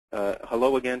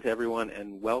Hello again to everyone,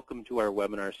 and welcome to our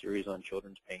webinar series on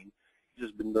children's pain. This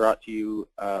has been brought to you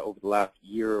over the last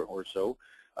year or so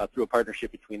through a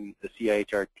partnership between the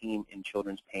CIHR team in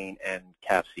children's pain and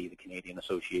CAPC, the Canadian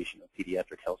Association of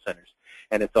Pediatric Health Centers.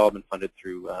 And it's all been funded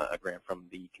through a grant from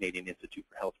the Canadian Institute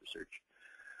for Health Research.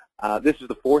 This is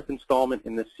the fourth installment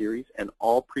in this series, and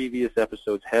all previous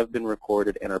episodes have been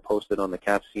recorded and are posted on the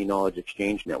CAPC Knowledge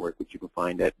Exchange Network, which you can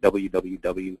find at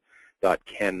www.ken.capc.org.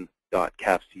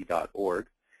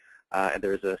 And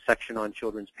there's a section on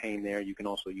children's pain there. You can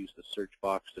also use the search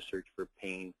box to search for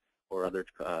pain or other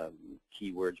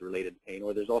keywords related to pain,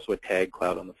 or there's also a tag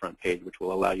cloud on the front page which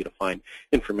will allow you to find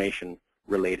information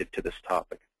related to this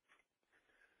topic.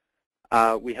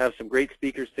 We have some great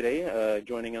speakers today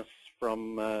joining us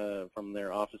from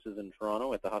their offices in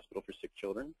Toronto at the Hospital for Sick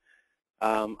Children.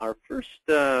 Our first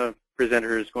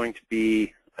presenter is going to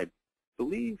be, I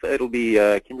believe it'll be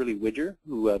Kimberly Widger,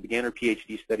 who began her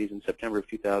PhD studies in September of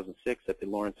 2006 at the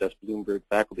Lawrence S. Bloomberg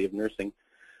Faculty of Nursing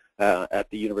at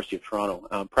the University of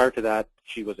Toronto. Prior to that,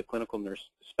 she was a clinical nurse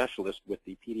specialist with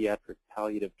the Pediatric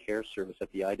Palliative Care Service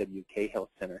at the IWK Health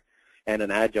Center and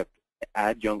an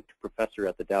adjunct professor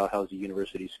at the Dalhousie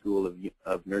University School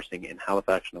of Nursing in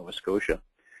Halifax, Nova Scotia.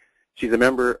 She's a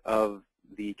member of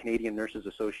the Canadian Nurses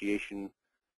Association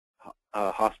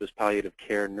Hospice Palliative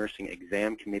Care Nursing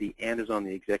Exam Committee and is on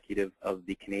the executive of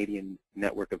the Canadian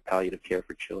Network of Palliative Care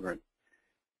for Children.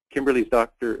 Kimberly's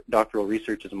doctoral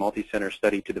research is a multi-center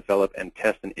study to develop and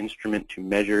test an instrument to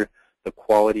measure the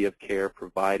quality of care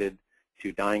provided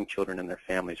to dying children and their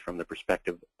families from the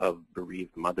perspective of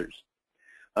bereaved mothers.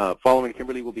 Following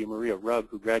Kimberly will be Rugg,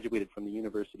 who graduated from the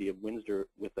University of Windsor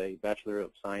with a Bachelor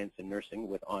of Science in Nursing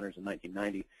with honors in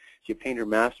 1990. She obtained her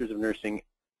Master's of Nursing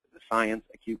Science,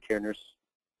 Acute Care Nurse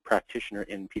Practitioner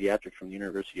in Pediatrics from the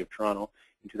University of Toronto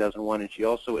in 2001, and she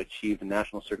also achieved a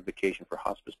national certification for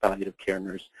Hospice Palliative Care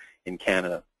Nurse in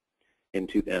Canada in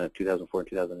 2004 and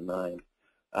 2009.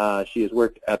 She has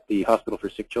worked at the Hospital for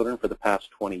Sick Children for the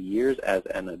past 20 years as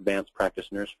an advanced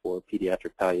practice nurse for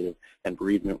pediatric palliative and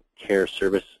bereavement care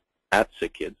service at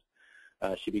Sick Kids.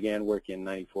 She began work in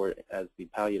 '94 as the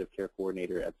palliative care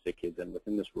coordinator at Sick Kids, and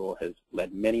within this role has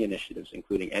led many initiatives,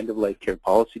 including end-of-life care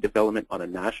policy development on a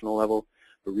national level,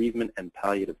 bereavement and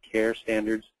palliative care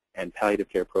standards, and palliative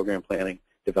care program planning,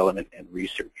 development, and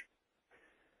research.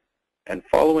 And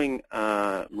following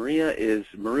Maria is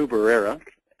Maru Barrera,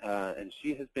 and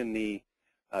she has been she's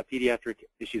a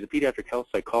pediatric health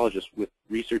psychologist with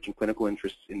research and clinical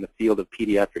interests in the field of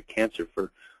pediatric cancer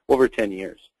for over 10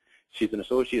 years. She's an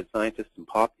associate scientist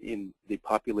in the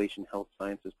Population Health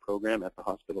Sciences program at the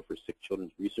Hospital for Sick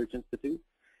Children's Research Institute.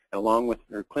 And along with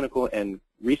her clinical and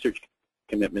research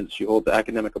commitments, she holds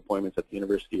academic appointments at the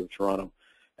University of Toronto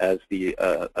as the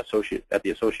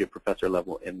associate professor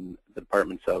level in the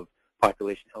departments of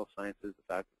Population Health Sciences,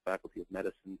 the Faculty of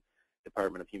Medicine,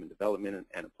 Department of Human Development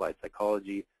and Applied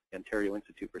Psychology, the Ontario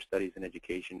Institute for Studies in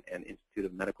Education, and Institute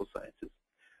of Medical Sciences.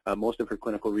 Most of her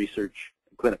clinical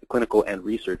and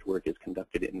research work is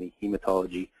conducted in the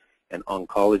hematology and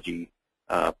oncology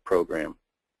program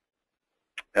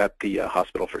at the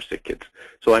Hospital for Sick Kids.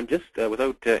 So I'm just,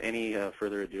 without any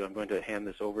further ado, I'm going to hand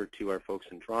this over to our folks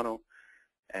in Toronto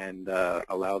and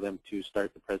allow them to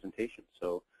start the presentation.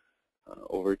 So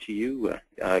over to you,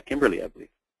 Kimberly, I believe.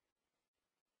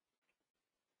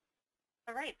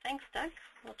 All right, thanks, Doug.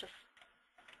 We'll just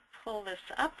pull this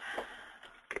up.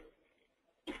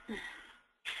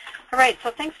 All right,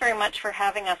 so thanks very much for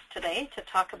having us today to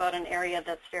talk about an area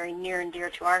that's very near and dear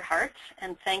to our hearts.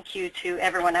 And thank you to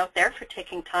everyone out there for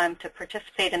taking time to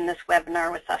participate in this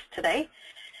webinar with us today.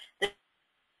 This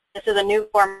is a new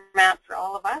format for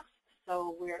all of us,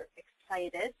 so we're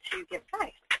excited to get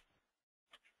started.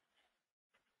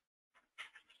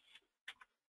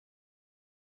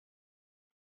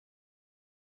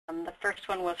 The first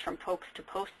one was from pokes to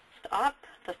post-op.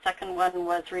 The second one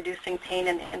was reducing pain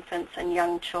in infants and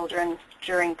young children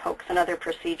during pokes and other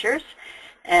procedures.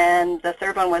 And the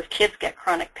third one was kids get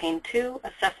chronic pain too,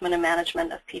 assessment and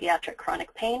management of pediatric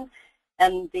chronic pain.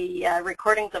 And the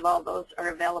recordings of all those are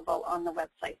available on the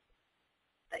website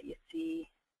that you see.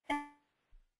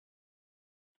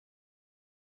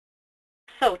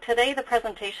 So today the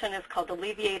presentation is called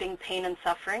Alleviating Pain and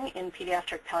Suffering in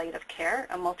Pediatric Palliative Care,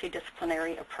 a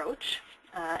multidisciplinary approach.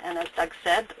 And as Doug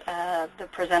said, the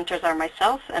presenters are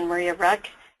myself and Maria Rugg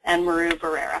and Maru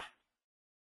Barrera.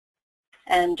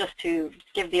 And just to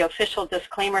give the official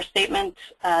disclaimer statement,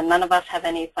 none of us have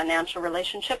any financial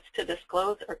relationships to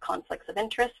disclose or conflicts of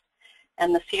interest.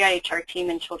 And the CIHR team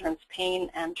in children's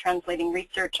pain and translating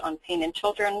research on pain in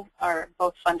children are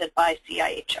both funded by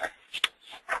CIHR.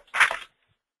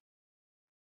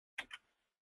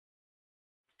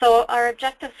 So our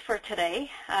objectives for today,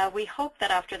 we hope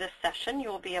that after this session you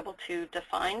will be able to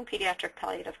define pediatric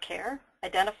palliative care,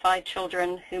 identify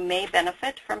children who may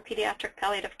benefit from pediatric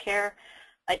palliative care,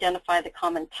 identify the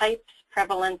common types,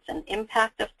 prevalence, and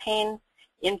impact of pain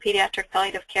in pediatric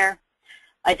palliative care,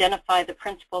 identify the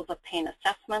principles of pain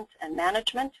assessment and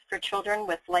management for children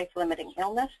with life-limiting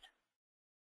illness,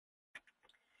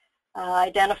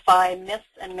 identify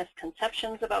myths and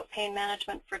misconceptions about pain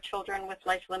management for children with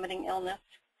life-limiting illness,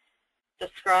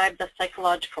 describe the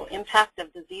psychological impact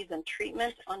of disease and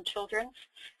treatment on children,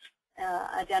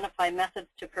 identify methods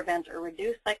to prevent or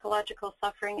reduce psychological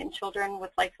suffering in children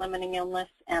with life-limiting illness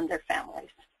and their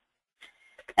families.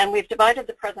 And we've divided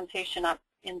the presentation up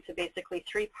into basically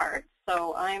 3 parts.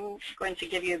 So I'm going to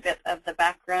give you a bit of the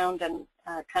background and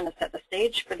kind of set the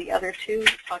stage for the other 2,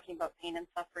 talking about pain and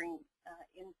suffering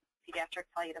in pediatric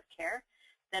palliative care.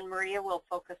 Then Maria will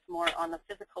focus more on the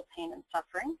physical pain and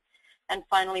suffering. And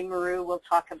finally, Maru will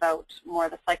talk about more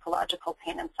the psychological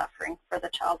pain and suffering for the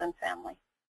child and family.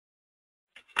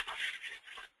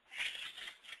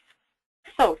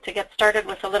 So to get started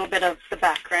with a little bit of the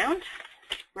background,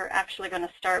 we're actually going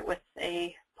to start with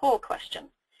a poll question.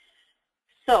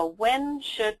 So when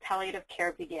should palliative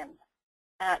care begin?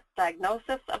 At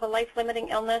diagnosis of a life-limiting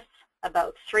illness,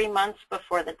 about 3 months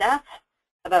before the death,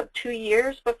 about 2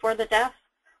 years before the death,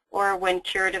 or when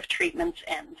curative treatments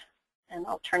end? And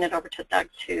I'll turn it over to Doug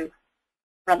to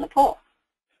run the poll.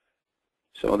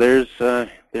 So there's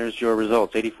your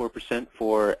results. 84%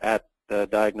 for at the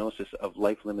diagnosis of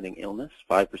life-limiting illness.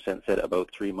 5% said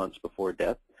about 3 months before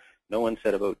death. No one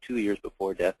said about 2 years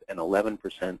before death, and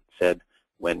 11% said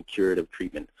when curative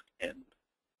treatments end.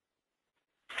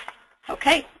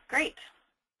 Okay, great.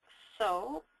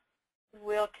 So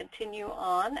we'll continue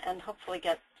on and hopefully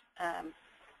get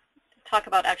talk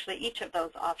about actually each of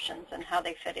those options and how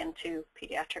they fit into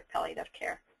pediatric palliative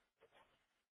care.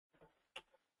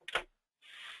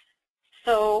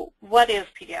 So what is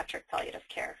pediatric palliative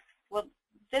care? Well,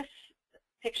 this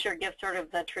picture gives sort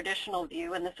of the traditional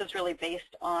view, and this is really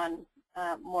based on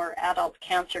more adult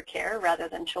cancer care rather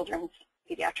than children's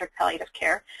pediatric palliative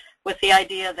care, with the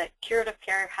idea that curative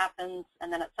care happens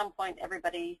and then at some point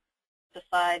everybody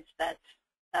decides that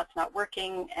that's not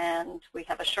working and we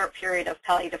have a short period of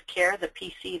palliative care, the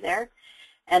PC there,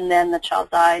 and then the child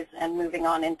dies and moving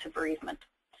on into bereavement.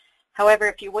 However,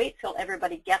 if you wait till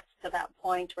everybody gets to that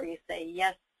point where you say,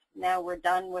 yes, now we're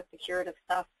done with the curative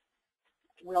stuff,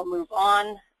 we'll move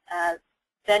on,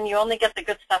 then you only get the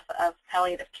good stuff of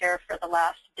palliative care for the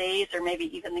last days or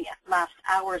maybe even the last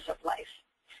hours of life.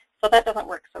 So that doesn't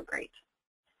work so great.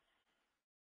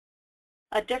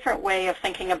 A different way of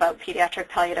thinking about pediatric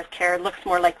palliative care looks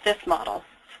more like this model,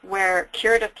 where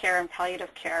curative care and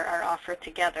palliative care are offered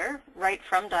together right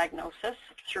from diagnosis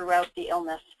throughout the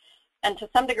illness. And to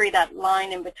some degree, that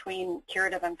line in between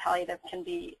curative and palliative can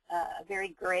be a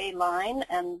very gray line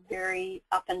and very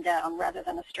up and down rather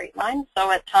than a straight line.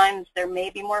 So at times there may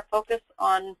be more focus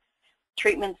on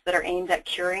treatments that are aimed at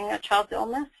curing a child's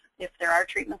illness, if there are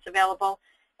treatments available,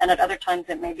 and at other times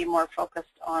it may be more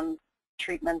focused on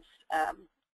treatments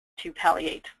to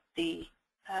palliate the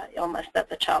illness that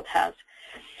the child has.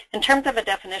 In terms of a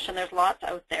definition, there's lots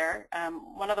out there.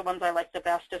 One of the ones I like the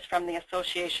best is from the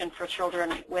Association for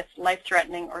Children with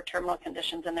Life-Threatening or Terminal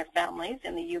Conditions and Their Families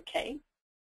in the UK.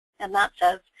 And that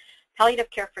says,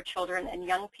 palliative care for children and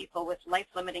young people with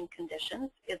life-limiting conditions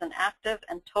is an active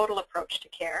and total approach to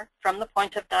care from the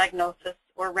point of diagnosis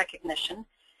or recognition,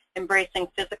 embracing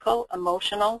physical,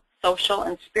 emotional, social,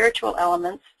 and spiritual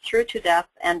elements through to death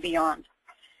and beyond.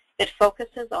 It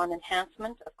focuses on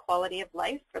enhancement of quality of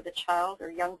life for the child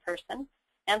or young person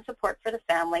and support for the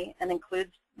family, and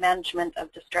includes management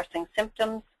of distressing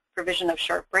symptoms, provision of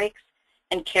short breaks,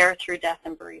 and care through death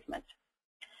and bereavement.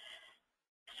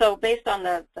 So based on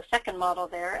the second model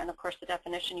there, and of course the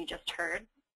definition you just heard,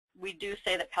 we do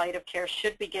say that palliative care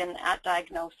should begin at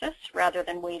diagnosis rather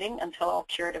than waiting until all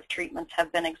curative treatments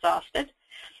have been exhausted.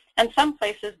 And some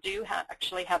places do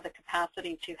actually have the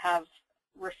capacity to have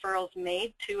referrals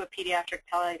made to a pediatric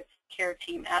palliative care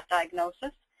team at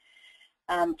diagnosis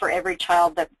for every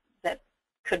child that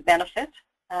could benefit.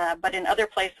 But in other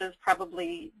places,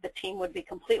 probably the team would be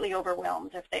completely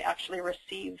overwhelmed if they actually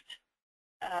received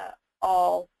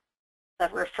all the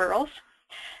referrals.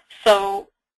 So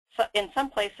in some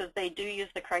places, they do use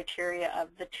the criteria of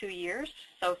the 2 years.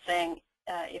 So saying,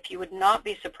 if you would not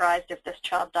be surprised if this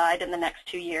child died in the next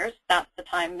 2 years, that's the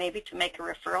time maybe to make a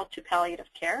referral to palliative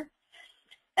care.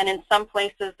 And in some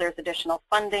places, there's additional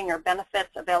funding or benefits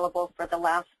available for the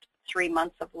last 3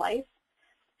 months of life.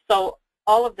 So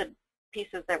all of the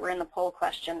pieces that were in the poll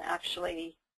question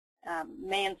actually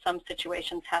may in some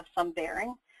situations have some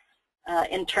bearing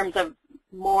in terms of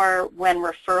more when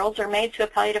referrals are made to a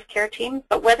palliative care team.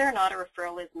 But whether or not a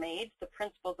referral is made, the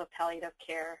principles of palliative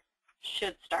care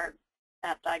should start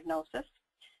at diagnosis.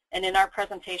 And in our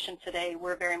presentation today,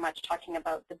 we're very much talking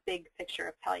about the big picture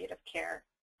of palliative care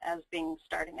as being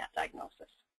starting at diagnosis.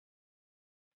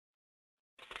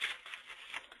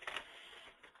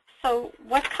 So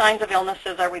what kinds of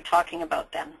illnesses are we talking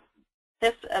about then?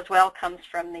 This as well comes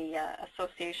from the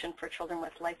Association for Children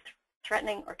with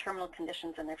Life-Threatening or Terminal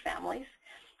Conditions in Their Families.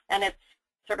 And it's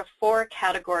sort of 4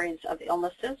 categories of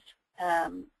illnesses.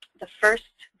 The first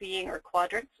being, or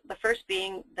quadrants, the first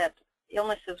being that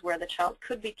illnesses where the child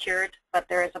could be cured, but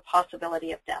there is a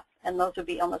possibility of death. And those would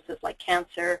be illnesses like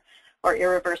cancer or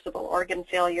irreversible organ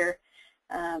failure,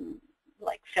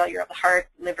 like failure of the heart,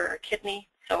 liver, or kidney.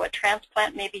 So a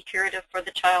transplant may be curative for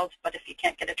the child, but if you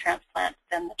can't get a transplant,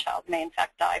 then the child may in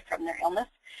fact die from their illness.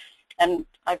 And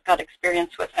I've got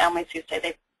experience with families who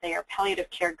say they are palliative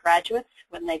care graduates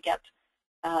when they get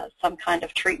some kind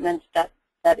of treatment that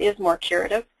is more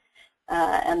curative,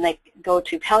 and they go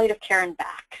to palliative care and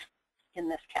back in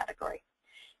this category.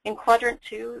 In quadrant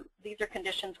 2, these are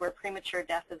conditions where premature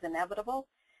death is inevitable,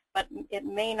 but it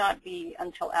may not be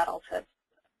until adulthood,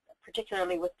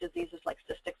 particularly with diseases like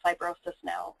cystic fibrosis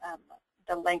now.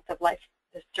 The length of life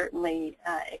is certainly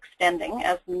extending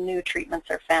as new treatments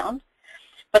are found.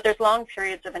 But there's long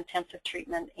periods of intensive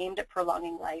treatment aimed at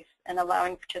prolonging life and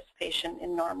allowing participation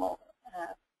in normal,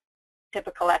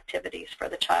 typical activities for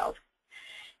the child.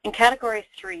 In category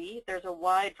 3, there's a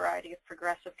wide variety of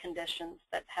progressive conditions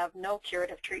that have no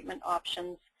curative treatment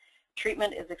options.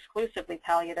 Treatment is exclusively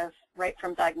palliative right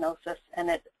from diagnosis, and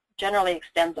it generally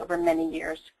extends over many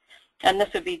years. And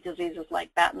this would be diseases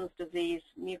like Batten's disease,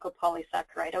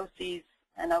 mucopolysaccharidoses,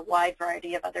 and a wide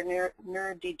variety of other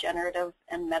neurodegenerative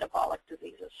and metabolic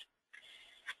diseases.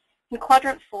 In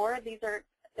quadrant 4, these are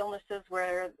illnesses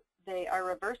where they are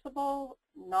reversible,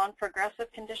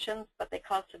 non-progressive conditions, but they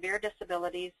cause severe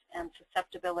disabilities and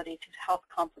susceptibility to health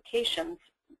complications,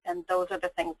 and those are the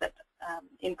things that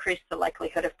increase the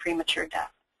likelihood of premature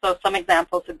death. So some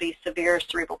examples would be severe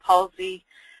cerebral palsy,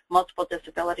 multiple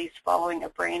disabilities following a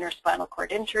brain or spinal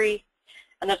cord injury,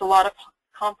 and there's a lot of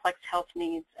complex health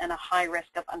needs and a high risk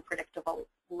of unpredictable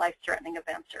life-threatening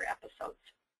events or episodes.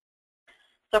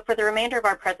 So for the remainder of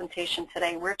our presentation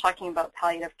today, we're talking about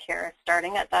palliative care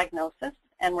starting at diagnosis,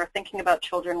 and we're thinking about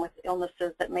children with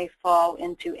illnesses that may fall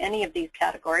into any of these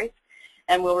categories,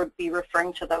 and we'll be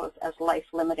referring to those as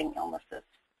life-limiting illnesses.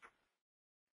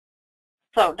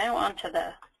 So now on to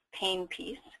the pain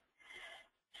piece.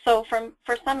 So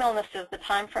for some illnesses, the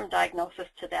time from diagnosis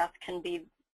to death can be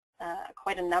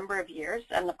quite a number of years,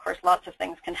 and of course lots of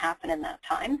things can happen in that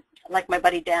time. Like my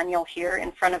buddy Daniel here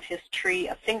in front of his tree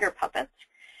of finger puppets,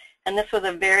 and this was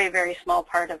a very, very small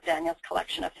part of Daniel's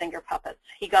collection of finger puppets.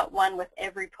 He got one with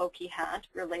every poke he had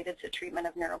related to treatment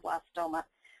of neuroblastoma,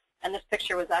 and this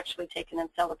picture was actually taken in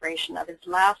celebration of his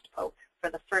last poke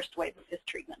for the first wave of his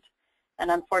treatment.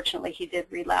 And unfortunately he did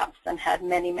relapse and had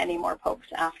many, many more pokes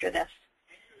after this.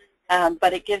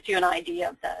 But it gives you an idea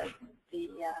of the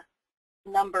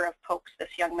number of pokes this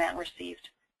young man received.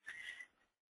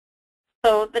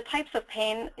 So the types of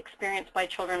pain experienced by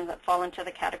children that fall into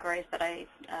the categories that I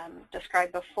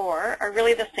described before are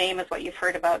really the same as what you've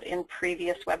heard about in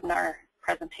previous webinar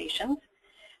presentations.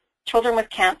 Children with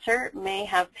cancer may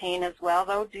have pain as well,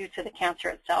 though, due to the cancer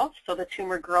itself, so the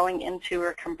tumor growing into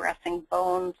or compressing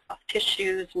bones, soft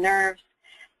tissues, nerves.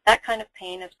 That kind of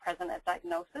pain is present at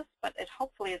diagnosis, but it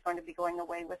hopefully is going to be going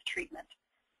away with treatment.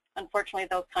 Unfortunately,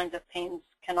 those kinds of pains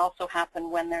can also happen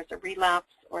when there's a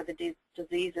relapse or the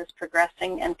disease is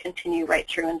progressing and continue right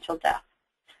through until death.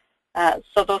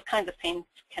 So those kinds of pains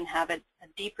can have a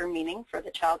deeper meaning for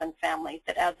the child and family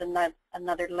that adds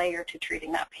another layer to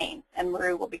treating that pain, and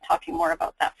Maru will be talking more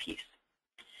about that piece.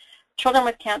 Children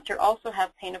with cancer also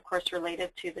have pain, of course,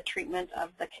 related to the treatment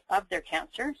of their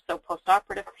cancer, so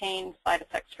postoperative pain, side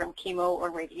effects from chemo or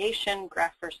radiation,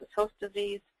 graft versus host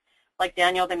disease. Like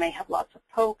Daniel, they may have lots of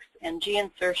pokes, NG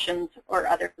insertions, or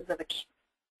others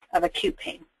of acute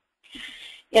pain.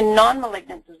 In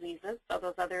non-malignant diseases, so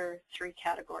those other 3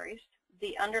 categories,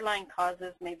 the underlying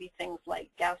causes may be things like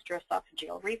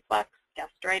gastroesophageal reflux,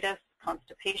 gastritis,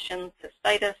 constipation,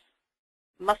 cystitis,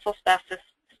 muscle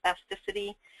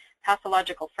spasticity,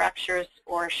 pathological fractures,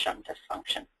 or shunt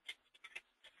dysfunction.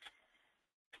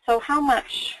 So how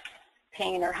much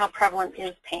pain, or how prevalent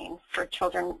is pain for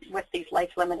children with these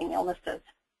life-limiting illnesses?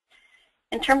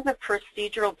 In terms of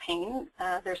procedural pain,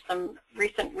 there's some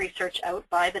recent research out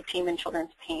by the team in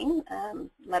Children's Pain,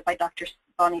 led by Dr.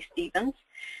 Bonnie Stevens.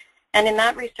 And in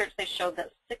that research, they showed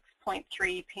that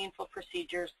 6.3 painful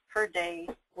procedures per day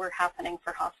were happening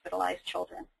for hospitalized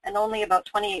children, and only about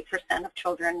 28% of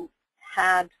children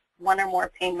had one or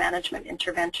more pain management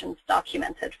interventions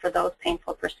documented for those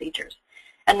painful procedures.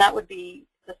 And that would be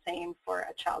the same for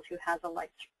a child who has a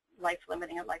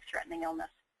life-limiting or life-threatening illness.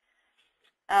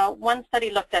 One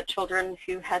study looked at children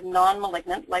who had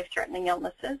non-malignant life-threatening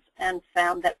illnesses and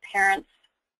found that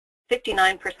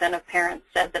 59% of parents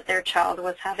said that their child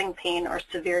was having pain or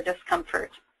severe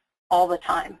discomfort all the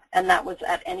time, and that was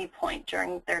at any point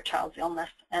during their child's illness.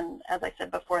 And as I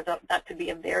said before, that could be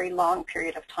a very long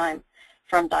period of time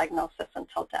from diagnosis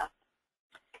until death.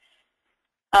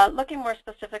 Looking more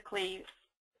specifically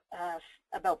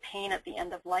about pain at the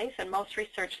end of life, and most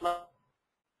research looks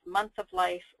at months of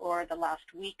life or the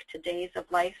last week to days of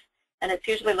life, and it's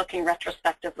usually looking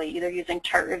retrospectively, either using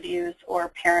chart reviews or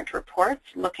parent reports,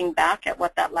 looking back at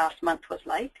what that last month was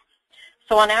like.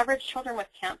 So on average, children with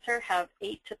cancer have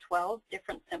 8 to 12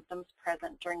 different symptoms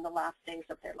present during the last days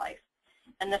of their life.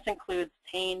 And this includes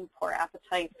pain, poor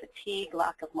appetite, fatigue,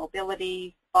 lack of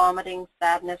mobility, vomiting,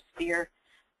 sadness, fear,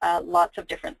 lots of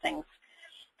different things.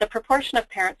 The proportion of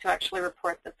parents who actually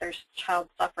report that their child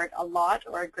suffered a lot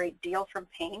or a great deal from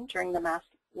pain during the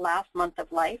last month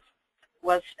of life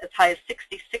was as high as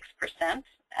 66%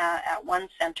 at one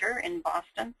center in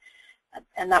Boston,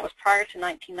 and that was prior to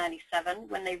 1997.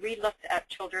 When they re-looked at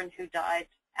children who died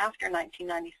after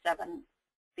 1997,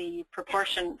 the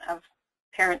proportion of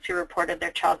parents who reported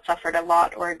their child suffered a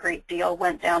lot or a great deal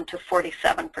went down to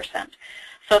 47%.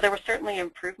 So there were certainly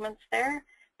improvements there,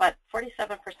 but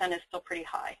 47% is still pretty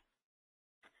high.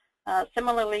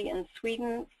 Similarly, in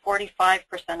Sweden,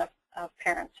 45% of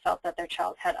parents felt that their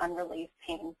child had unrelieved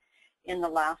pain in the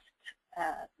last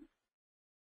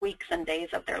weeks and days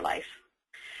of their life.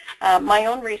 My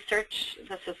own research,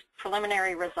 this is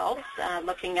preliminary results,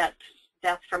 looking at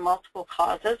death from multiple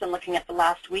causes and looking at the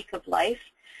last week of life.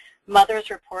 Mothers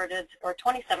reported, or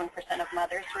 27% of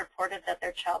mothers reported that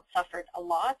their child suffered a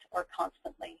lot or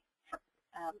constantly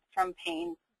from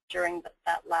pain during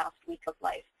that last week of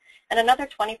life. And another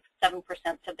 27%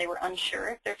 said they were unsure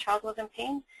if their child was in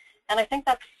pain. And I think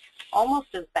that's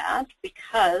almost as bad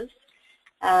because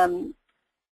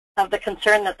of the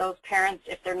concern that those parents,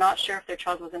 if they're not sure if their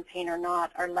child was in pain or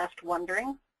not, are left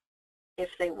wondering if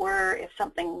they were, if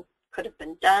something could have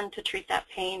been done to treat that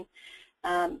pain.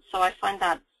 So I find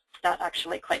that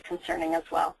actually quite concerning as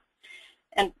well.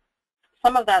 And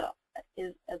some of that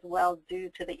is as well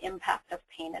due to the impact of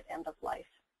pain at end of life.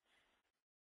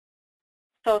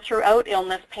 So throughout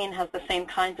illness, pain has the same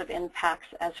kinds of impacts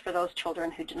as for those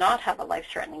children who do not have a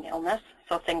life-threatening illness.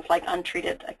 So things like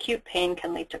untreated acute pain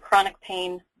can lead to chronic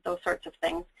pain, those sorts of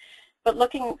things. But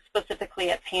looking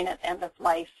specifically at pain at end of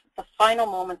life, the final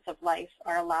moments of life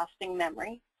are a lasting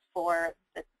memory for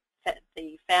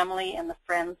the family and the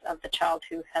friends of the child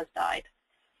who has died.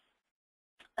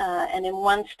 And in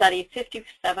one study,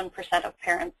 57% of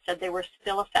parents said they were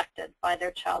still affected by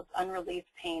their child's unrelieved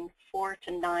pain 4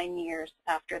 to 9 years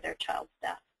after their child's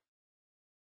death.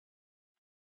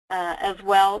 As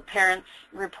well, parents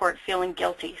report feeling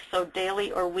guilty, so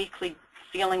daily or weekly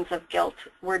feelings of guilt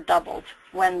were doubled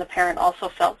when the parent also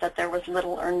felt that there was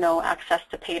little or no access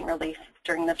to pain relief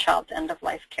during the child's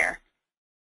end-of-life care.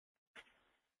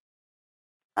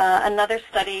 Another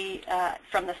study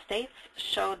from the States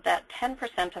showed that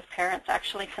 10% of parents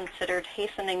actually considered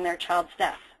hastening their child's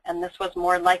death, and this was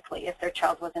more likely if their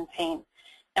child was in pain.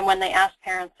 And when they asked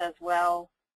parents as well,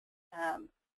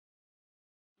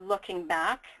 looking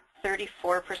back,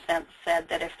 34% said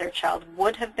that if their child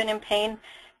would have been in pain,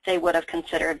 they would have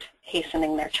considered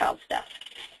hastening their child's death.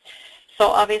 So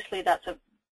obviously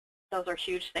those are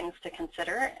huge things to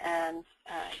consider and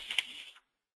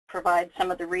provide some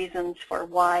of the reasons for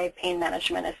why pain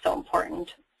management is so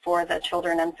important for the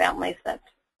children and families that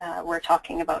we're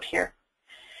talking about here.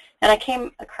 And I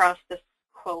came across this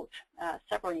quote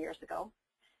several years ago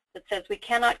that says, "We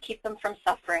cannot keep them from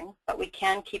suffering, but we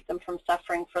can keep them from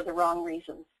suffering for the wrong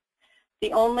reasons.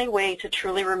 The only way to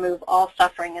truly remove all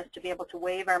suffering is to be able to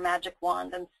wave our magic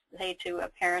wand and say to a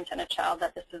parent and a child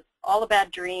that this is all a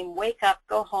bad dream, wake up,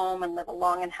 go home, and live a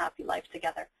long and happy life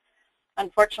together."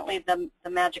 Unfortunately, the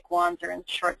magic wands are in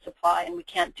short supply, and we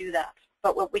can't do that.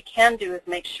 But what we can do is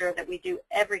make sure that we do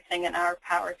everything in our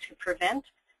power to prevent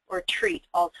or treat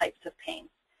all types of pain.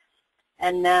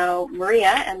 And now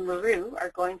Maria and Maru are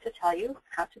going to tell you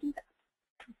how to do that.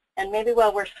 And maybe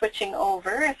while we're switching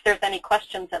over, if there's any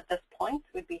questions at this point,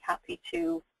 we'd be happy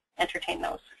to entertain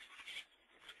those.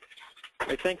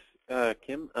 Right, thanks,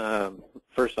 Kim.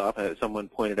 First off, someone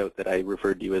pointed out that I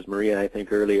referred to you as Maria, I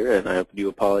think, earlier, and I do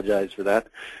apologize for that.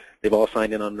 they've all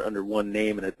signed in under one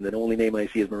name, and the only name I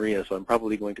see is Maria, so I'm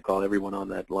probably going to call everyone on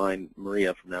that line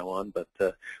Maria from now on, but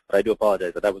I do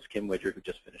apologize. That was Kim Widger, who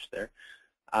just finished there.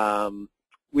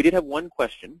 We did have one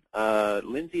question.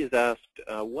 Lindsay has asked,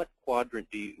 what quadrant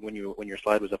do you, when your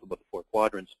slide was up about the 4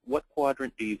 quadrants, what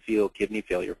quadrant do you feel kidney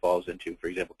failure falls into, for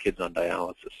example, kids on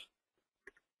dialysis?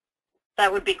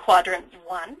 That would be quadrant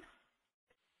 1,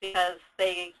 because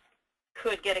they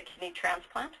could get a kidney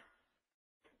transplant.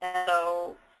 And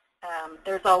so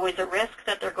there's always a risk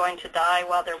that they're going to die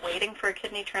while they're waiting for a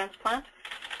kidney transplant.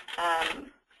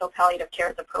 So palliative care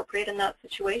is appropriate in that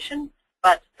situation.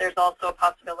 But there's also a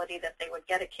possibility that they would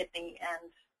get a kidney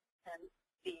and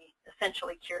be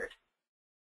essentially cured.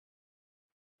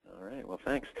 All right, well,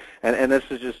 thanks. And this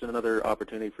is just another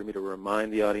opportunity for me to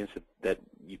remind the audience that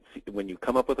when you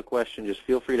come up with a question, just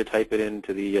feel free to type it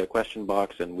into the question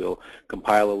box, and we'll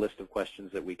compile a list of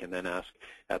questions that we can then ask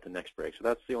at the next break. So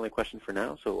that's the only question for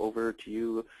now. So over to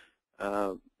you.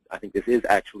 I think this is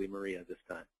actually Maria this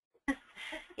time.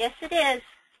 Yes, it is.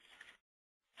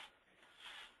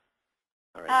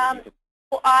 All right.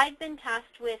 Well, I've been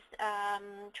tasked with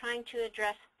trying to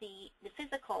address the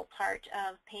physical part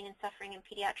of pain and suffering in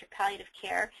pediatric palliative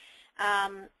care,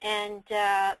 and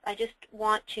I just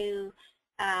want to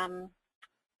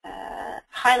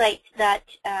highlight that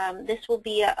this will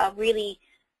be a really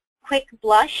quick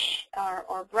blush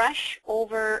or brush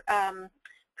over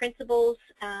principles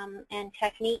and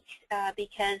techniques,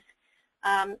 because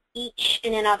each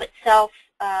in and of itself,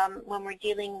 when we're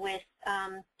dealing with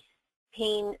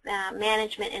pain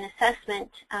management and assessment,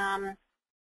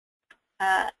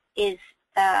 is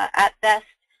at best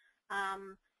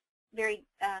very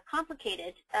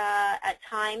complicated at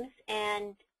times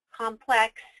and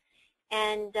complex,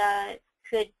 and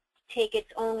could take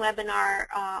its own webinar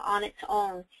on its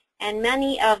own. And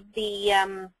many of the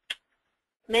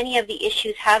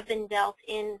issues have been dealt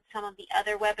in some of the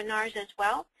other webinars as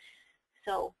well.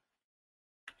 So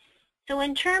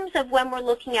in terms of when we're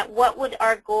looking at what would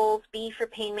our goals be for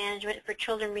pain management for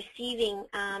children receiving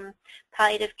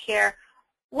palliative care,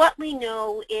 what we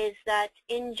know is that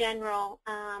in general,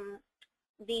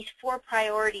 these 4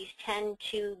 priorities tend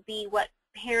to be what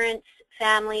parents,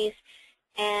 families,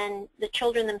 and the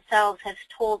children themselves have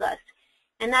told us.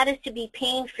 And that is to be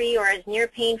pain-free or as near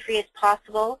pain-free as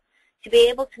possible, to be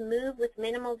able to move with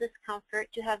minimal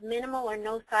discomfort, to have minimal or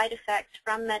no side effects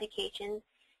from medications,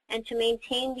 and to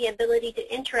maintain the ability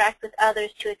to interact with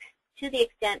others to the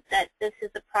extent that this is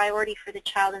a priority for the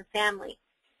child and family.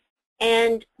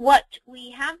 And what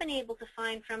we have been able to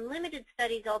find from limited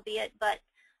studies, albeit, but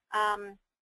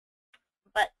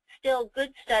still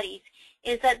good studies,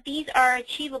 is that these are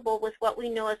achievable with what we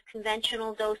know as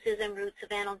conventional doses and routes of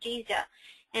analgesia.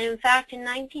 And in fact, in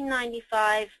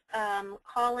 1995,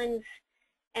 Collins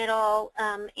et al.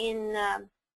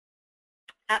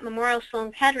 At Memorial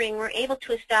Sloan Kettering were able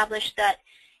to establish that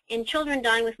in children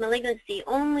dying with malignancy,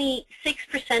 only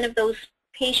 6% of those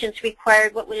patients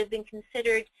required what would have been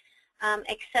considered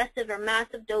excessive or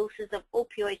massive doses of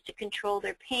opioids to control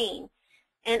their pain.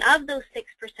 And of those 6%,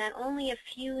 only a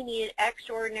few needed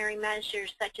extraordinary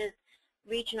measures such as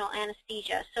regional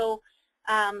anesthesia. So,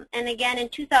 and again, in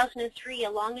 2003,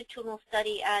 a longitudinal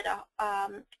study at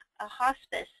a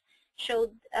hospice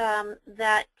showed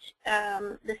that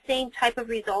the same type of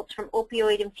results from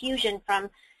opioid infusion from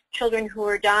children who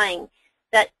are dying,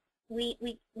 that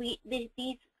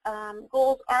these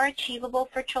goals are achievable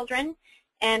for children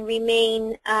and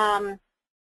remain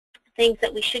things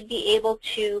that we should be able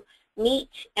to meet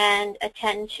and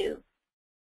attend to.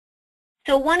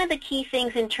 So one of the key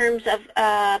things in terms of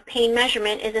pain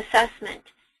measurement is assessment.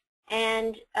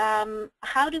 And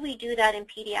how do we do that in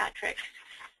pediatrics?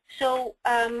 So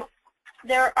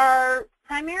there are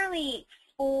primarily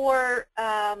 4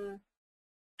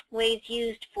 ways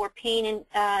used for pain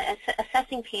and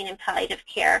assessing pain in palliative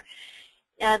care.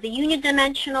 The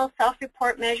unidimensional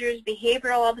self-report measures,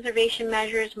 behavioral observation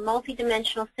measures,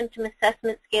 multidimensional symptom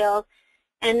assessment scales,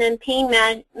 and then pain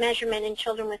measurement in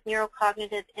children with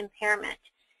neurocognitive impairment.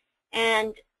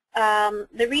 And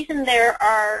the reason there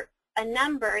are a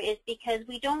number is because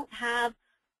we don't have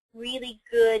really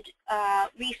good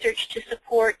research to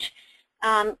support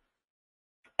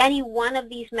any one of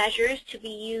these measures to be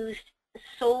used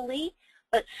solely,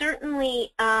 but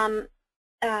certainly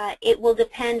it will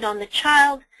depend on the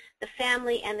child, the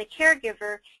family, and the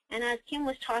caregiver. And as Kim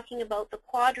was talking about, the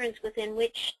quadrants within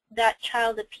which that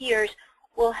child appears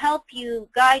will help you,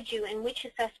 guide you in which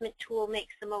assessment tool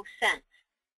makes the most sense.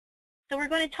 So we're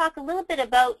going to talk a little bit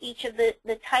about each of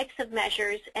the types of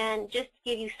measures and just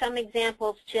give you some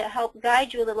examples to help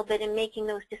guide you a little bit in making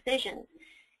those decisions.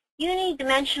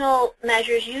 Unidimensional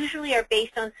measures usually are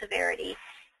based on severity,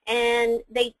 and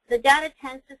the data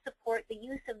tends to support the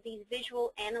use of these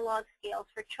visual analog scales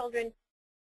for children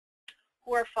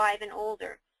who are 5 and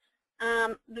older.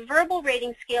 The verbal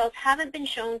rating scales haven't been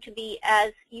shown to be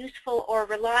as useful or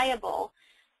reliable,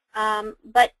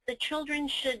 but the children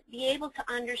should be able to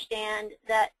understand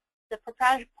that the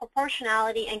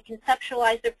proportionality and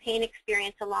conceptualize their pain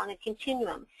experience along a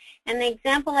continuum. And the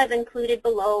example I've included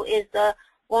below is the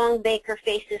Wong-Baker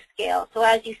Faces scale. So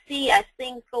as you see, as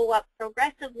things go up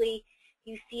progressively,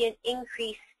 you see an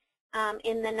increase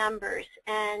in the numbers,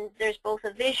 and there's both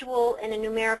a visual and a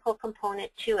numerical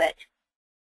component to it.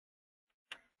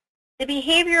 The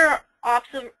behavioral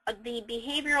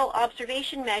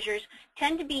observation measures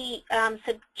tend to be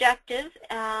subjective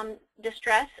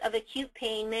distress of acute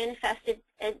pain manifested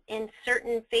in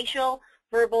certain facial,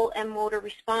 verbal, and motor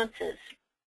responses.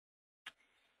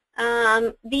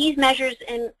 These measures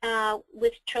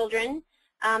with children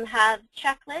have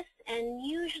checklists and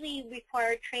usually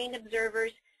require trained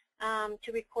observers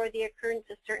to record the occurrence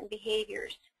of certain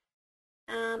behaviors.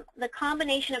 The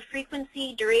combination of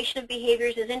frequency, duration of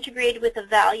behaviors is integrated with a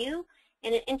value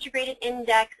and an integrated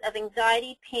index of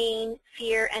anxiety, pain,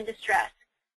 fear, and distress.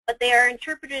 But they are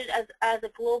interpreted as a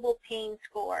global pain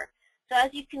score. So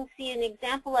as you can see, an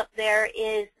example up there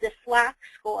is the FLAC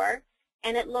score,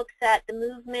 and it looks at the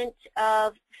movement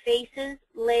of faces,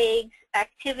 legs,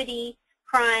 activity,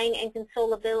 crying, and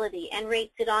consolability, and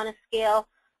rates it on a scale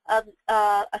of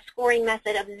a scoring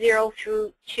method of 0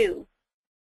 through 2.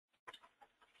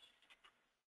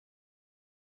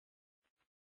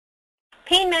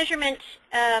 Pain measurement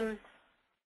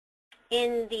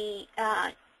in the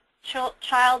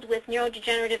child with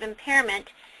neurodegenerative impairment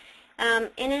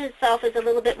in itself is a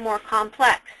little bit more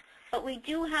complex, but we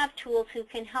do have tools who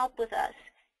can help with us,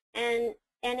 and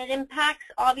it impacts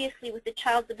obviously with the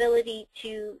child's ability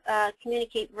to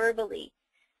communicate verbally.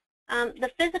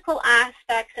 The physical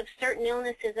aspects of certain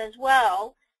illnesses as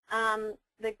well,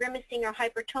 the grimacing or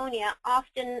hypertonia,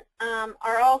 often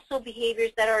are also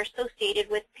behaviors that are associated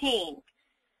with pain.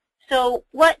 So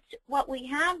what we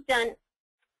have done,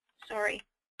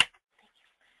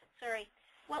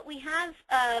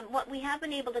 what we have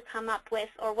been able to come up with,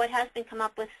 or what has been come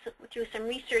up with through some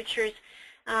researchers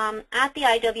at the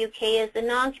IWK, is the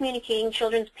Non-Communicating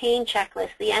Children's Pain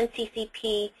Checklist, the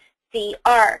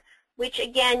NCCPCR, which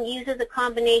again uses a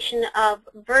combination of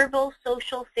verbal,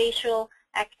 social, facial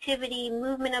activity,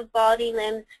 movement of body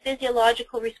limbs,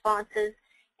 physiological responses,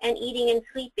 and eating and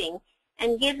sleeping,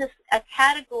 and gives us a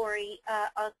category,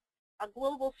 a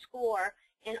global score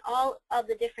in all of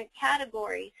the different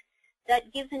categories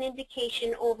that gives an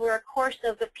indication over a course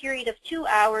of a period of 2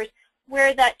 hours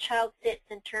where that child sits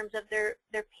in terms of their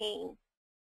pain.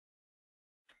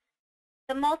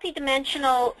 The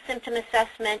multidimensional symptom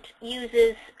assessment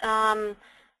uses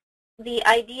the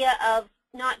idea of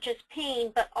not just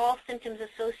pain, but all symptoms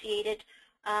associated,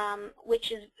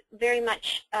 which is very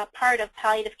much part of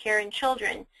palliative care in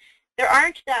children. There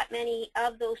aren't that many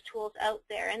of those tools out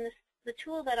there, and the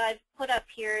tool that I've put up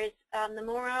here is the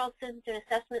Memorial Symptom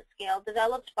Assessment Scale,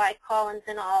 developed by Collins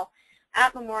and al.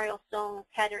 At Memorial Sloan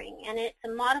Kettering, and it's a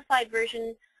modified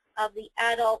version of the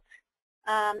adult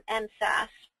MSAS.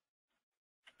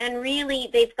 And really,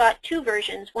 they've got 2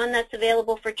 versions, one that's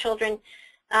available for children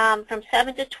from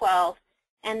 7 to 12,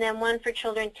 and then one for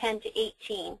children 10 to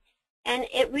 18. And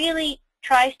it really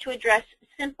tries to address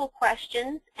simple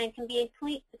questions and can be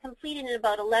completed in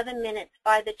about 11 minutes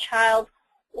by the child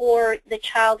or the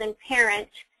child and parent,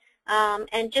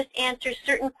 and just answers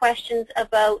certain questions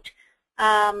about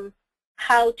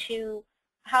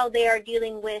how they are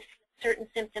dealing with certain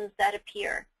symptoms that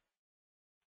appear.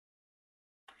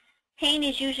 Pain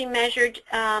is usually measured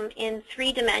in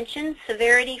 3 dimensions: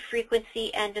 severity,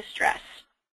 frequency, and distress.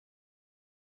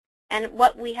 And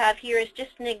what we have here is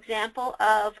just an example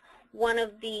of one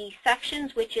of the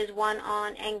sections, which is one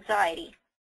on anxiety.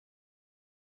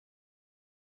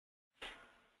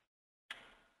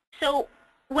 So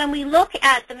when we look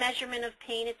at the measurement of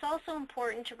pain, it's also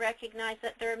important to recognize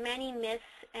that there are many myths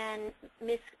and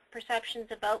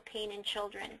misperceptions about pain in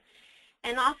children.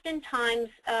 And oftentimes,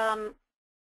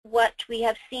 what we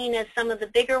have seen as some of the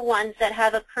bigger ones that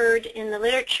have occurred in the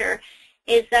literature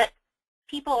is that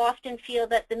people often feel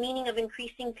that the meaning of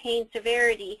increasing pain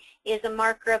severity is a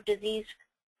marker of disease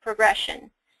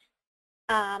progression.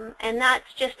 And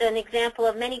that's just an example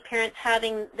of many parents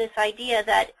having this idea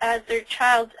that as their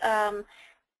child's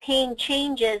pain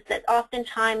changes, that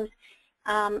oftentimes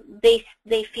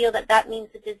they feel that that means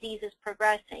the disease is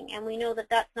progressing. And we know that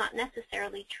that's not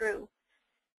necessarily true.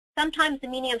 sometimes the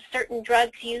meaning of certain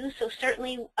drugs used. So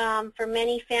certainly for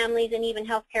many families and even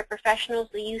healthcare professionals,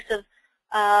 the use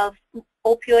of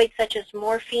opioids such as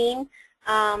morphine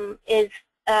is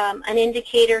an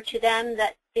indicator to them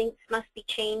that things must be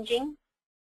changing.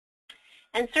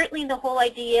 And certainly the whole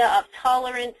idea of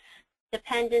tolerance,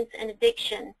 dependence, and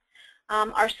addiction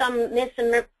are some myths,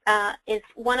 and is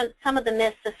some of the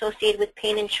myths associated with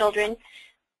pain in children.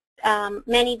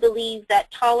 Many believe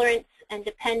that tolerance and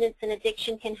dependence and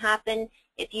addiction can happen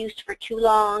if used for too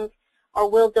long or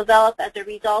will develop as a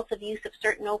result of use of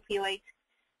certain opioids.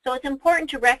 So it's important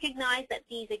to recognize that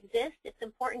these exist. It's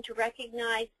important to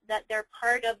recognize that they're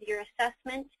part of your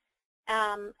assessment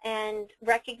and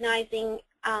recognizing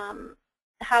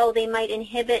how they might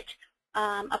inhibit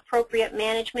appropriate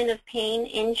management of pain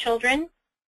in children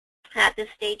at this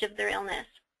stage of their illness.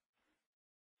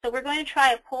 So we're going to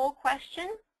try a poll question.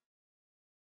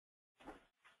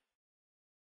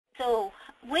 So,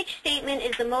 which statement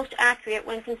is the most accurate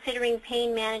when considering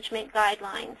pain management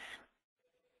guidelines?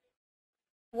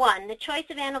 1, the choice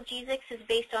of analgesics is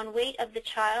based on weight of the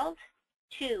child.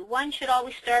 2, one should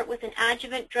always start with an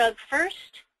adjuvant drug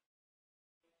first.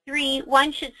 3,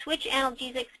 one should switch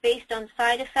analgesics based on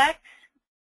side effects.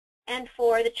 And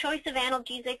 4, the choice of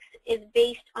analgesics is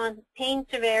based on pain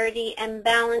severity and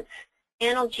balance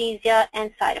analgesia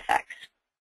and side effects.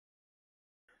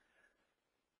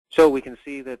 So we can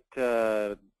see that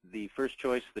the first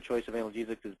choice, the choice of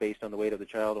analgesics, is based on the weight of the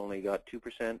child, only got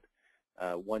 2%.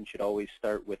 One should always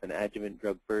start with an adjuvant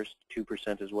drug first,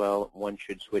 2% as well. One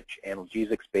should switch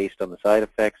analgesics based on the side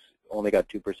effects, only got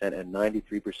 2%, and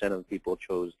 93% of the people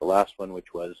chose the last one,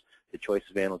 which was the choice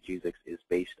of analgesics is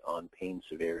based on pain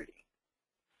severity.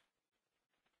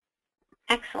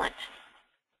 Excellent.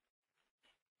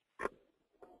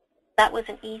 That was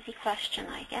an easy question,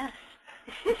 I guess.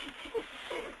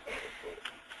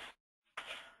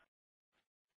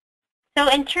 So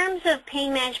in terms of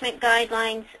pain management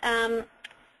guidelines,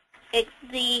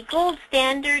 the gold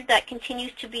standard that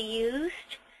continues to be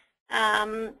used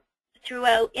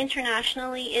throughout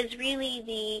internationally is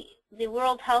really the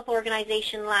World Health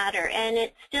Organization ladder, and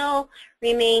it still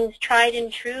remains tried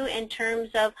and true in terms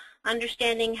of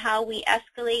understanding how we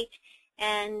escalate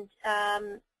and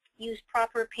use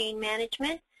proper pain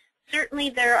management.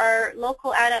 Certainly there are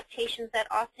local adaptations that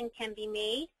often can be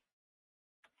made,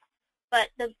 but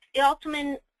the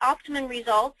optimum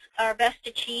results are best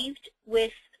achieved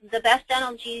with the best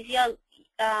analgesia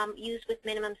used with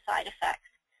minimum side effects.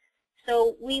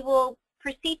 So we will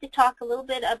proceed to talk a little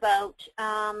bit about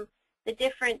the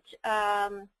different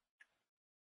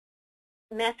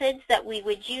methods that we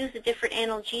would use, the different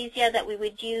analgesia that we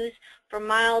would use for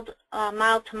mild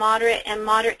to moderate and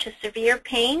moderate to severe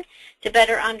pain to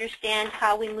better understand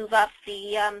how we move up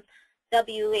the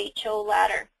WHO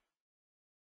ladder.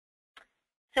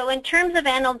 So in terms of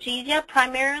analgesia,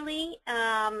 primarily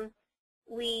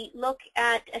we look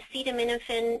at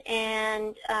acetaminophen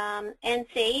and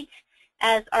NSAIDs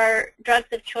as our drugs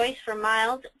of choice for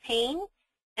mild pain.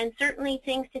 And certainly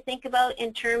things to think about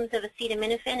in terms of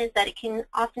acetaminophen is that it can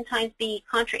oftentimes be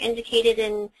contraindicated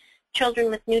in children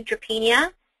with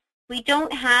neutropenia. We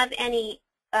don't have any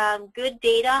good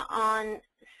data on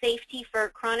safety for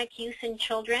chronic use in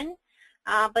children,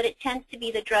 but it tends to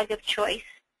be the drug of choice.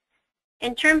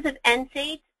 In terms of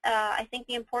NSAIDs, I think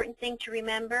the important thing to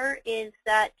remember is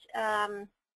that,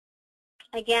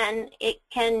 again, it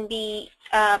can be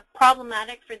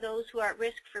problematic for those who are at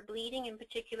risk for bleeding, in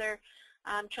particular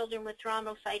children with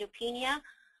thrombocytopenia,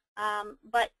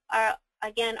 but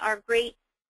again are great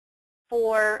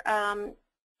for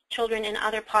children in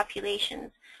other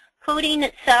populations. Codeine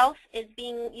itself is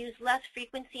being used less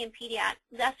frequent in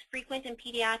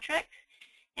pediatrics,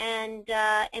 and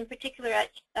in particular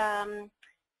at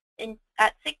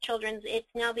sick children's, it's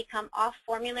now become off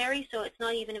formulary, so it's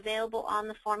not even available on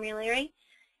the formulary.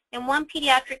 In one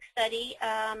pediatric study,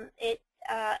 it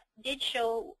did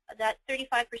show that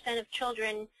 35% of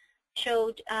children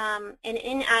showed an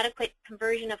inadequate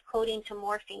conversion of codeine to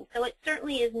morphine. So it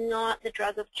certainly is not the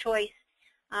drug of choice,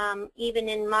 even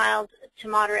in mild to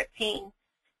moderate pain.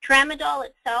 Tramadol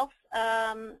itself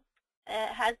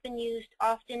has been used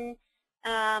often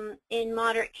in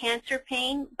moderate cancer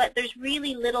pain, but there's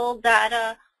really little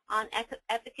data on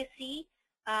efficacy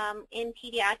in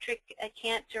pediatric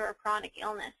cancer or chronic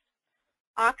illness.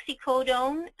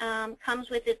 Oxycodone comes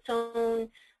with its own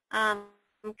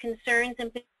concerns,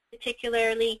 and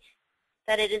particularly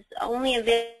that it is only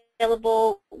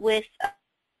available with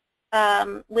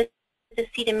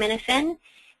acetaminophen,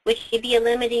 which may be a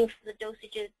limiting for the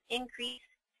dosages increase.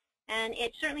 and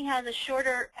it certainly has a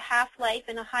shorter half-life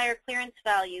and a higher clearance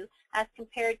value as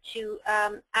compared to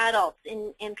adults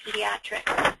in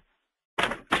pediatrics.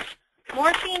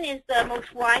 Morphine is the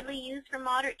most widely used for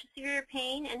moderate to severe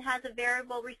pain and has a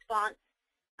variable response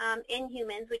in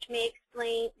humans, which may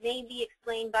be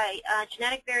explained by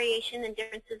genetic variation and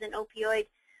differences in opioid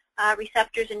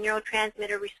receptors and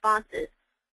neurotransmitter responses.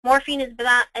 Morphine is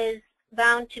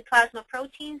bound to plasma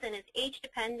proteins and is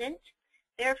age-dependent.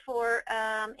 Therefore,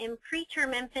 in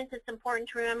preterm infants, it's important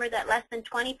to remember that less than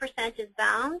 20% is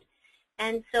bound,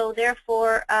 and so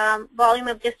therefore, volume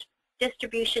of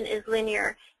distribution is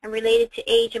linear and related to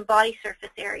age and body surface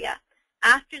area.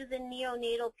 After the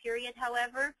neonatal period,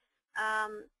 however,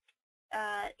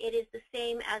 it is the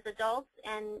same as adults,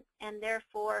 and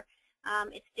therefore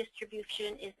its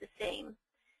distribution is the same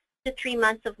to 3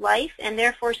 months of life, and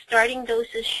therefore starting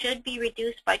doses should be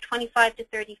reduced by 25 to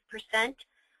 30%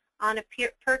 on a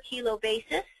per kilo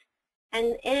basis,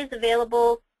 and it is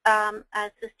available as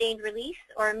sustained release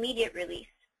or immediate release.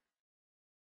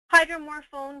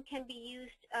 Hydromorphone can be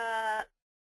used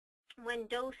when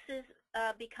doses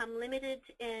become limited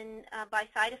by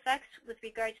side effects with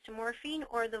regards to morphine,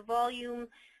 or the volume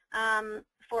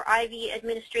for IV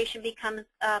administration becomes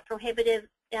prohibitive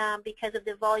because of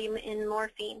the volume in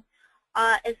morphine.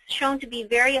 It's shown to be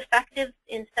very effective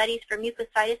in studies for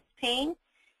mucositis pain,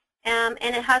 and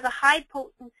it has a high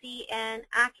potency and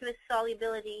aqueous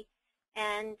solubility,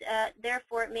 and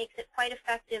therefore it makes it quite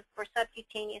effective for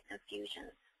subcutaneous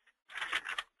infusions.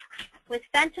 With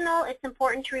fentanyl, it's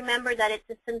important to remember that it's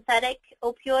a synthetic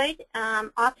opioid,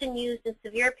 often used in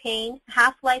severe pain.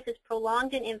 Half-life is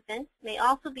prolonged in infants, may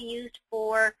also be used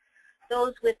for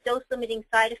those with dose-limiting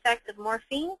side effects of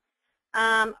morphine.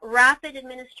 Rapid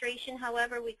administration,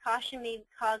 however, we caution may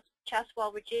cause chest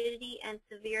wall rigidity and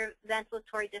severe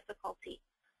ventilatory difficulty.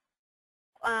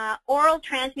 Oral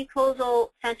transmucosal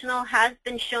fentanyl has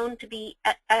been shown to be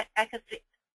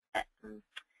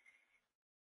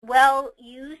well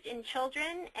used in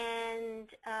children, and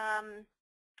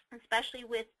especially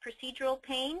with procedural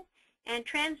pain. And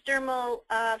transdermal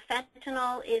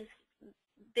fentanyl is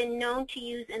been known to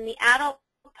use in the adult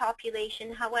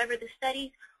population. However, the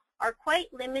studies are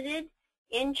quite limited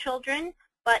in children,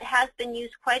 but has been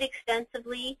used quite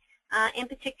extensively, in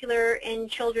particular in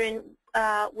children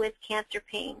with cancer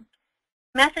pain.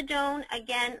 Methadone,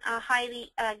 again, a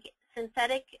highly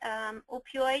synthetic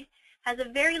opioid, has a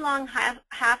very long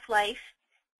half-life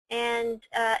and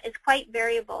is quite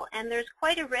variable, and there's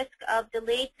quite a risk of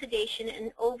delayed sedation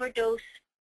and overdose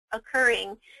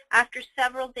occurring after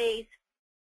several days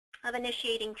of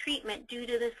initiating treatment due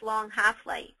to this long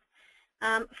half-life.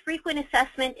 Frequent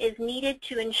assessment is needed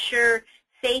to ensure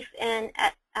safe and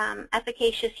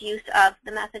efficacious use of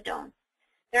the methadone.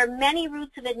 There are many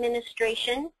routes of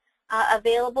administration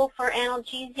available for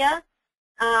analgesia.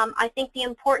 I think the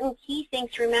important key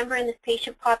things to remember in this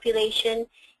patient population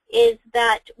is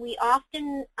that we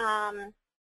often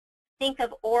think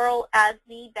of oral as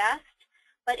the best,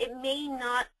 but it may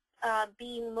not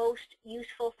be most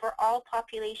useful for all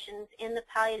populations in the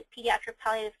pediatric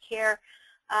palliative care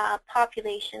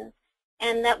populations,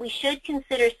 and that we should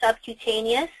consider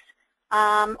subcutaneous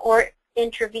or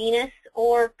intravenous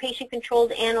or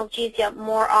patient-controlled analgesia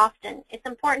more often. It's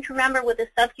important to remember with the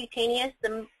subcutaneous,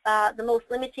 the most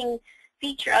limiting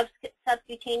feature of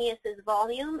subcutaneous is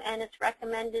volume, and it's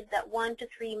recommended that 1 to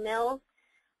 3 mils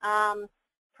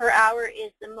per hour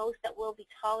is the most that will be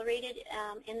tolerated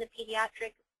in the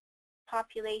pediatric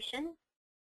population.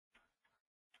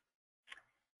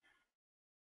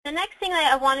 The next thing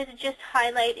I wanted to just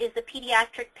highlight is the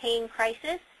pediatric pain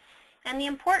crisis. And the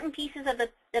important pieces of the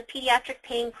pediatric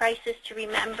pain crisis to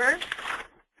remember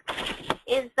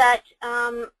is that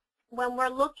when we're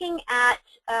looking at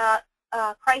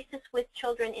crisis with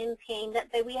children in pain, that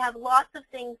we have lots of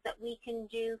things that we can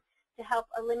do to help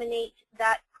eliminate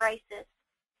that crisis.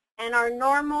 And our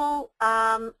normal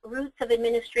routes of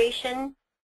administration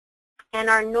and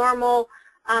our normal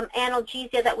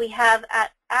analgesia that we have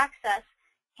at access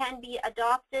can be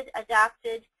adopted,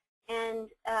 adapted, and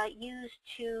used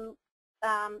to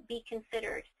be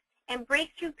considered. And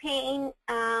breakthrough pain,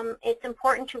 it's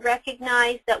important to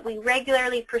recognize that we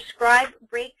regularly prescribe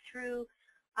breakthrough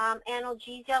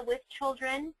analgesia with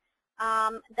children,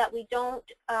 that we don't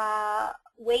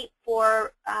wait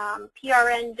for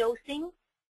PRN dosing.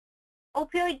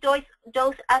 Opioid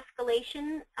dose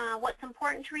escalation, what's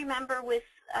important to remember with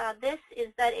this is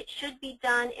that it should be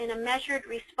done in a measured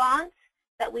response,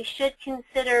 that we should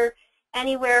consider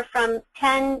anywhere from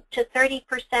 10 to 30%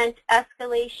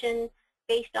 escalation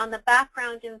based on the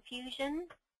background infusion.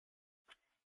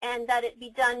 and that it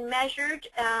be done measured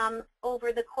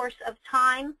over the course of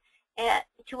time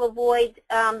to avoid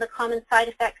the common side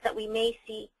effects that we may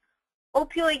see.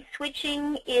 Opioid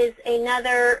switching is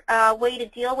another way to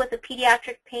deal with a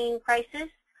pediatric pain crisis.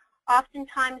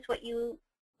 Oftentimes what you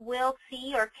will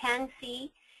see or can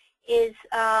see is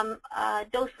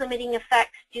dose-limiting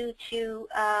effects due to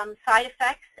side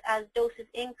effects as doses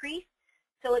increase.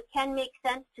 So it can make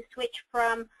sense to switch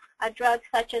from a drug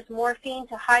such as morphine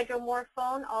to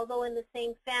hydromorphone, although in the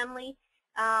same family,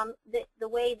 the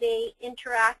way they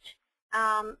interact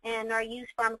and are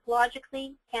used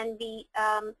pharmacologically can be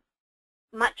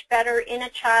much better in a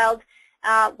child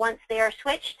once they are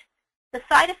switched. The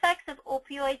side effects of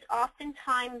opioids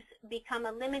oftentimes become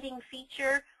a limiting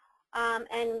feature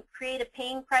and create a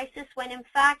pain crisis, when in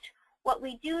fact what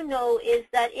we do know is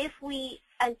that if we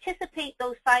anticipate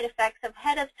those side effects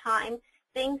ahead of time,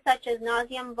 things such as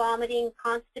nausea and vomiting,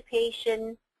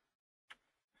 constipation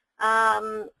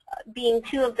being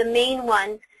two of the main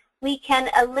ones, we can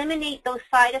eliminate those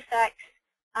side effects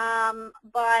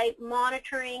by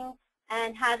monitoring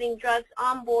and having drugs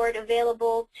on board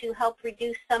available to help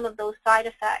reduce some of those side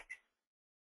effects.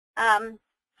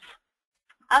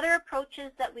 Other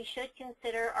approaches that we should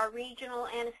consider are regional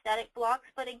anesthetic blocks,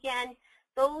 but again,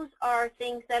 those are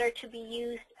things that are to be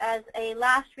used as a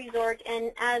last resort,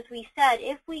 and as we said,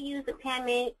 if we use the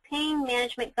pain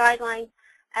management guidelines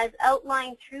as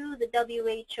outlined through the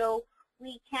WHO,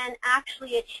 we can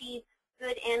actually achieve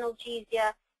good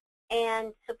analgesia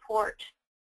and support.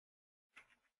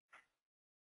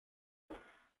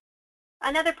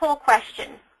 Another poll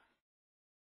question.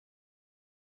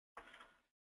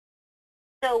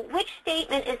 So, which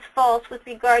statement is false with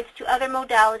regards to other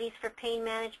modalities for pain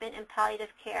management and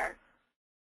palliative care?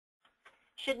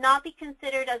 Should not be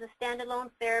considered as a standalone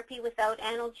therapy without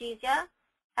analgesia.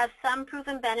 Have some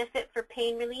proven benefit for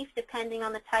pain relief depending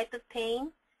on the type of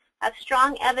pain. Have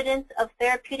strong evidence of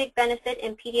therapeutic benefit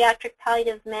in pediatric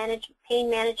palliative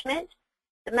pain management.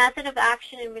 The method of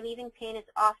action in relieving pain is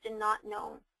often not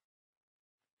known.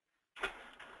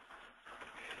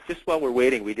 Just while we're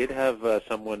waiting, we did have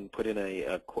someone put in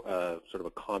a sort of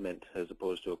a comment as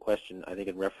opposed to a question, I think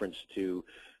in reference to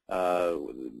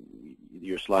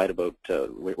your slide about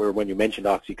where when you mentioned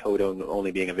oxycodone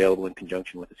only being available in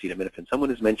conjunction with acetaminophen. Someone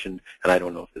has mentioned, and I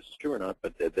don't know if this is true or not,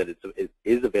 but that it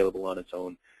is available on its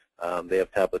own. They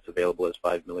have tablets available as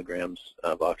 5 milligrams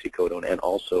of oxycodone, and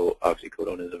also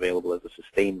oxycodone is available as a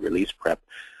sustained release prep.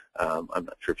 I'm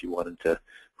not sure if you wanted to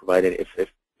provide it.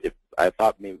 If I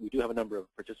thought maybe we do have a number of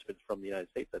participants from the United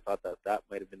States. I thought that that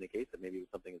might have been the case, that maybe it was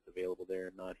something that's available there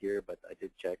and not here, but I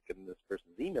did check, and this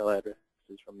person's email address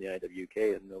is from the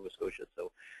IWK in Nova Scotia.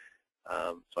 So,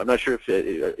 so I'm not sure if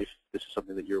this is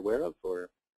something that you're aware of, or.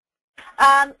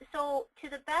 So, to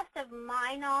the best of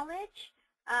my knowledge,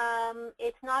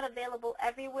 it's not available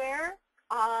everywhere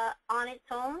on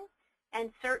its own,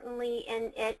 and certainly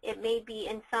it may be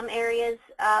in some areas.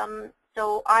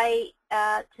 So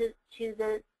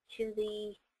to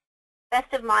the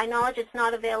best of my knowledge, it's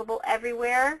not available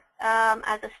everywhere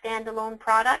as a standalone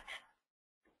product.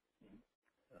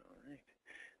 All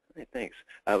right, thanks.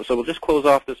 So we'll just close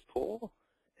off this poll,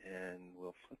 and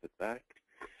we'll flip it back.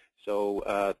 So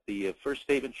the first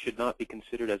statement, should not be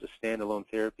considered as a standalone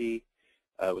therapy,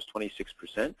 was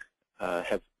 26%.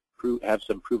 Have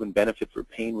some proven benefit for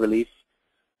pain relief.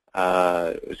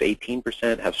 It was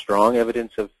 18%. Have strong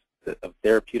evidence of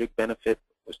therapeutic benefit,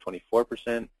 was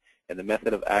 24%. And the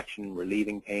method of action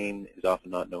relieving pain is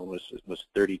often not known, was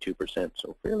 32%.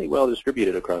 So fairly well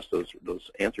distributed across those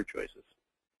answer choices.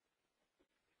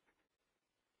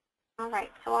 All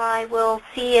right, so I will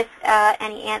see if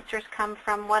any answers come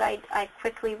from what I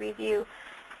quickly review.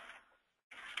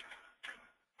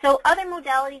 So other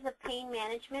modalities of pain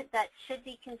management that should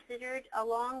be considered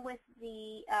along with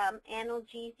the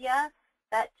analgesia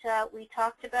that we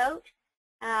talked about.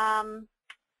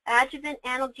 Adjuvant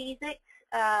analgesics,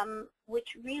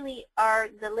 which really are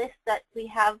the list that we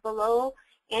have below: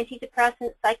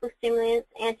 antidepressants, psychostimulants,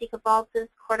 anticonvulsants,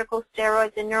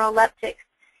 corticosteroids, and neuroleptics,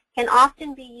 can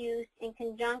often be used in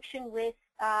conjunction with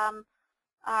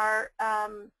our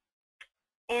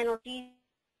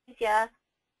analgesia,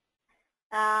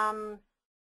 and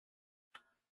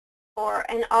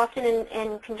often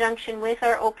in conjunction with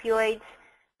our opioids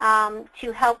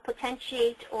to help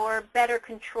potentiate or better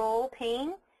control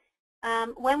pain.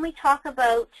 When we talk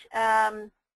about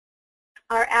our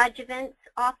adjuvants,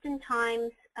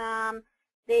 oftentimes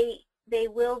they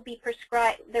will be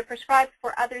prescribed. They're prescribed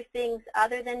for other things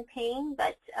other than pain,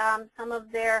 but some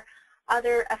of their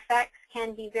other effects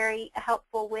can be very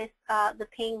helpful with the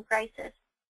pain crisis.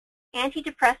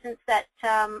 Antidepressants that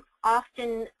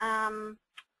often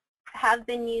have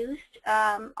been used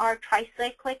are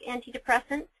tricyclic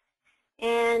antidepressants,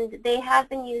 and they have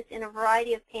been used in a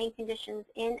variety of pain conditions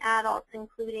in adults,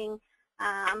 including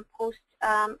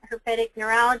post-herpetic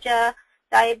neuralgia,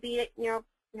 diabetic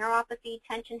neuropathy,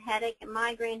 tension headache, and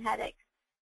migraine headaches.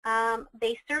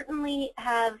 They certainly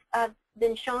have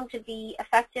been shown to be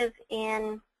effective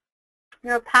in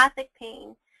neuropathic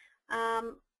pain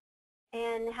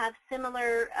and have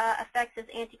similar effects as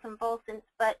anticonvulsants,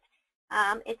 but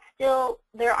it's still,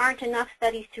 there aren't enough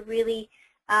studies to really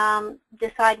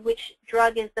decide which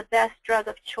drug is the best drug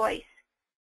of choice.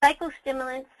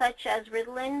 Psychostimulants such as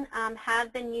Ritalin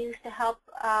have been used to help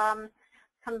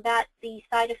combat the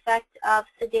side effect of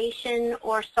sedation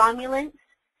or somnolence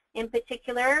in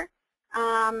particular,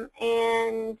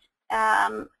 and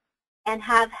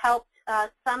have helped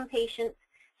some patients.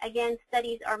 Again,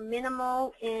 studies are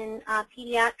minimal in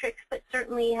pediatrics, but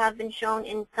certainly have been shown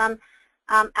in some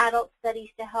adult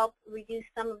studies to help reduce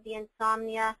some of the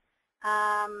insomnia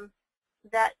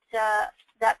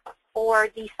or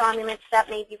the somnolence that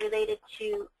may be related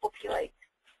to opioids.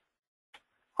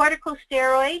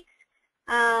 Corticosteroids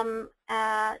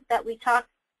that we talk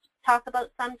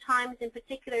about sometimes, in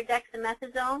particular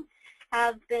dexamethasone,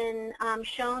 have been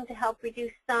shown to help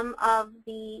reduce some of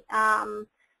the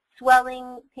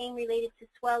swelling, pain related to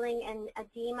swelling and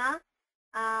edema,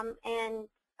 and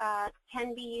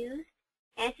can be used.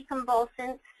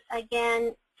 Anticonvulsants,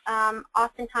 again,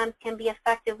 oftentimes can be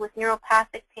effective with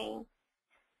neuropathic pain.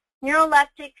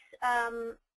 Neuroleptics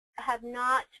have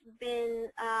not been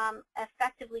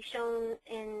effectively shown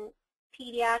in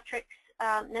pediatrics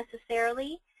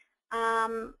necessarily,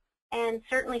 and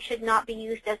certainly should not be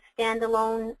used as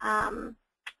standalone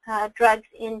drugs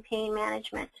in pain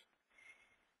management.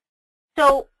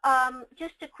 So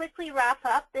just to quickly wrap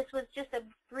up, this was just a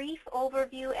brief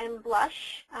overview and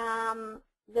blush.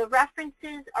 The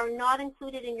references are not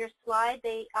included in your slide.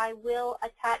 I will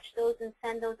attach those and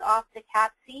send those off to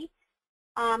CAPC.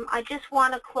 I just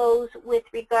want to close with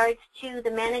regards to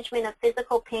the management of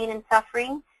physical pain and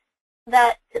suffering,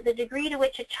 that the degree to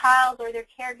which a child or their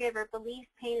caregiver believes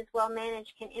pain is well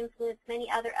managed can influence many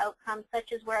other outcomes,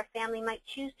 such as where a family might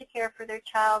choose to care for their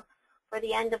child for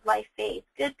the end-of-life phase.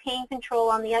 Good pain control,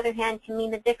 on the other hand, can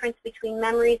mean the difference between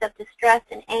memories of distress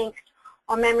and angst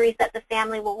or memories that the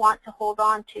family will want to hold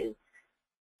on to.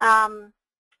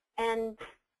 And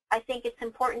I think it's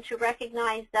important to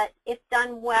recognize that if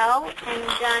done well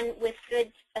and done with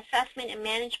good assessment and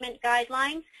management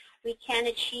guidelines, we can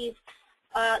achieve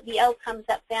the outcomes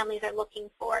that families are looking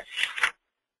for.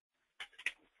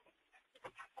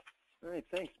 All right,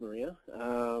 thanks, Maria.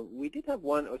 We did have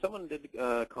someone did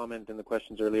comment in the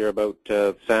questions earlier about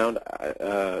sound,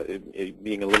 it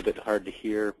being a little bit hard to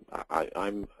hear.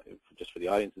 I'm, just for the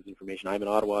audience's information, I'm in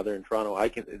Ottawa, they're in Toronto.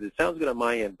 It sounds good on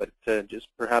my end, but just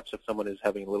perhaps if someone is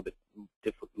having a little bit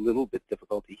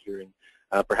difficulty hearing,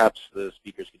 perhaps the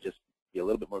speakers could just be a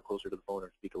little bit more closer to the phone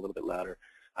or speak a little bit louder.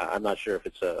 I'm not sure if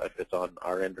it's on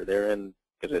our end or their end,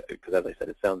 because as I said,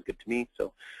 it sounds good to me.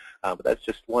 So. But that's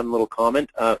just one little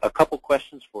comment. A couple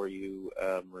questions for you,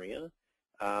 Maria.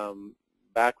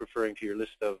 Back referring to your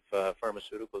list of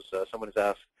pharmaceuticals, someone has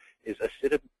asked, is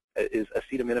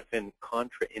acetaminophen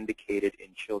contraindicated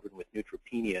in children with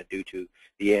neutropenia due to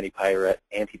the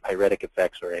antipyretic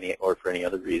effects or for any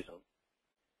other reason?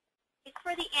 It's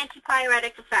for the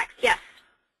antipyretic effects, yes.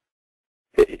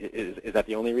 Is that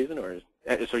the only reason, or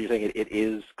so you're saying it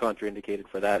is contraindicated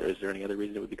for that, or is there any other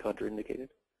reason it would be contraindicated?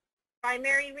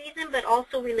 Primary reason, but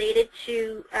also related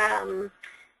to, yeah,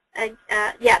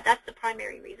 that's the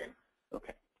primary reason.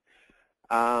 Okay.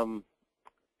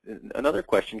 Another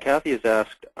question, Kathy has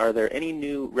asked, are there any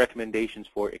new recommendations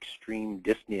for extreme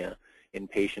dyspnea in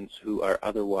patients who are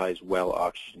otherwise well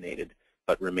oxygenated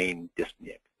but remain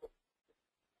dyspneic?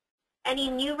 Any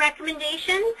new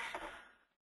recommendations?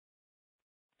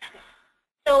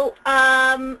 So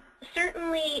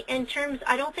certainly in terms,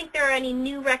 I don't think there are any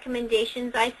new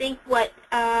recommendations. I think what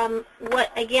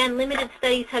again, limited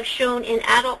studies have shown in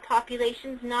adult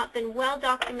populations, not been well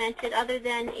documented other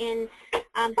than in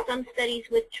some studies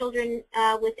with children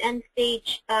with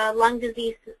end-stage lung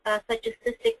disease such as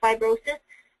cystic fibrosis.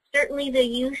 Certainly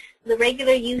the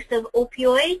regular use of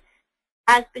opioids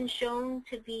has been shown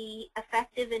to be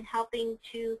effective in helping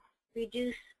to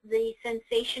reduce the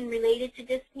sensation related to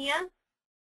dyspnea.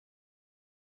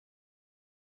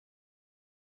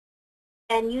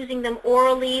 And using them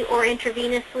orally or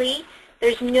intravenously.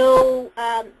 There's no,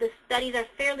 the studies are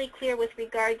fairly clear with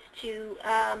regards to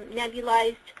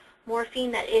nebulized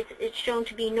morphine, that it's shown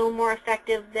to be no more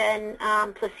effective than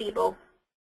placebo.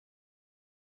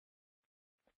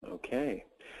 Okay.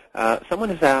 Someone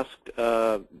has asked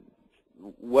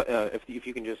what if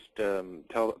you can just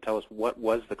tell us what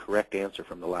was the correct answer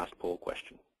from the last poll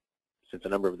question, since a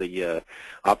number of the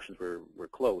options were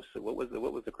close. So what was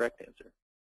the correct answer?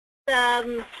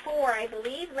 4, I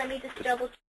believe. Let me just double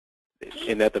check.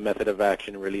 In that the method of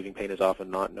action in relieving pain is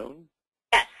often not known?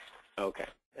 Yes. Okay,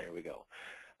 there we go.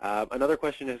 Another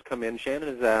question has come in.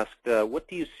 Shannon has asked, what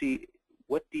do you see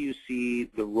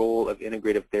the role of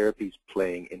integrative therapies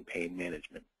playing in pain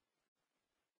management?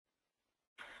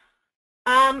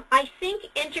 I think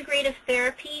integrative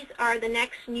therapies are the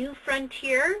next new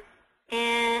frontier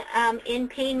in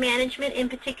pain management, in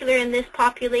particular in this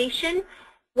population.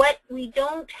 What we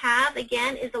don't have,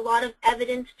 again, is a lot of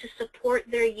evidence to support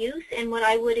their use, and what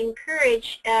I would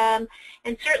encourage, and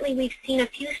certainly we've seen a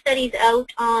few studies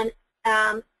out on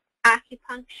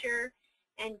acupuncture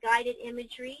and guided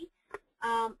imagery,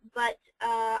 but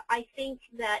I think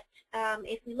that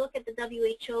if we look at the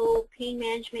WHO pain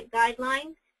management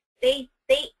guidelines, they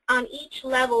on each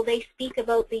level they speak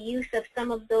about the use of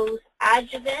some of those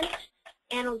adjuvant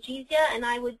analgesia, and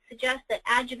I would suggest that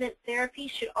adjuvant therapy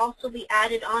should also be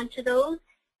added onto those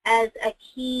as a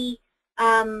key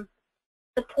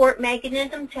support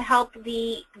mechanism to help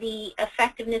the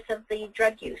effectiveness of the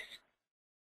drug use.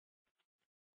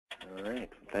 All right,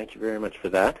 thank you very much for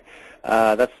that.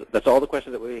 That's all the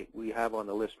questions that we have on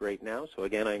the list right now. So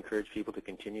again, I encourage people to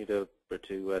continue to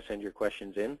send your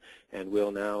questions in, and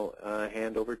we'll now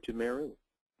hand over to Maru.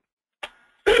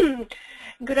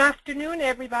 Good afternoon,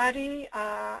 everybody.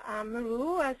 I'm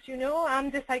Maru. As you know,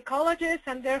 I'm the psychologist,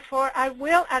 and therefore I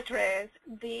will address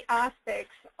the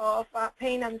aspects of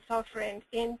pain and suffering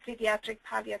in pediatric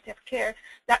palliative care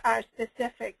that are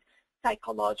specific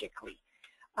psychologically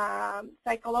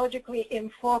in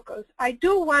focus. I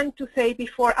do want to say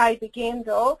before I begin,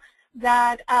 though,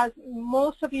 that as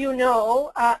most of you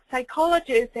know,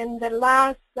 psychologists in the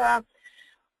last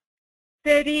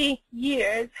 30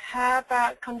 years have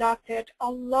conducted a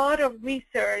lot of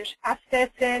research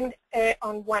assessing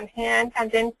on one hand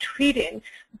and then treating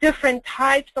different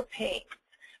types of pain.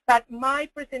 But my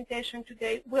presentation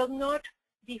today will not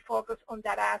be focused on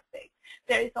that aspect.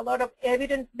 There is a lot of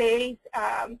evidence-based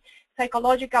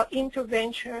psychological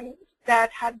interventions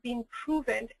that have been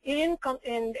proven in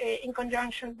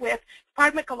conjunction with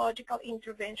pharmacological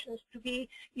interventions to be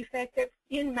effective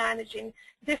in managing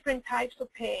different types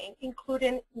of pain,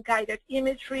 including guided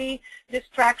imagery,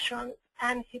 distraction,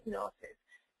 and hypnosis.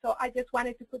 So I just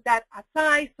wanted to put that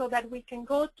aside so that we can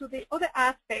go to the other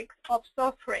aspects of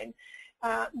suffering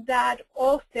that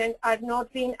often are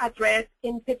not being addressed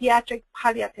in pediatric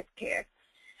palliative care.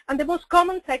 And the most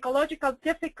common psychological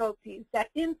difficulties that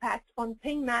impact on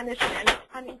pain management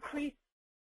and increase,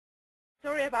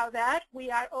 sorry about that,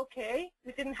 we are okay.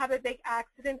 We didn't have a big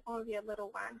accident, only a little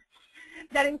one.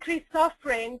 That increase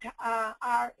suffering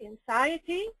are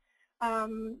anxiety,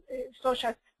 such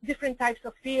as different types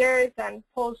of fears and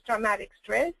post-traumatic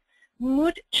stress,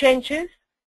 mood changes,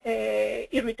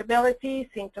 irritability,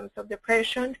 symptoms of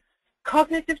depression,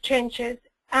 cognitive changes,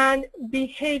 and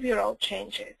behavioral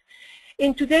changes.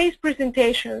 In today's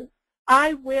presentation,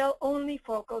 I will only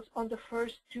focus on the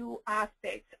first two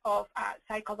aspects of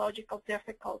psychological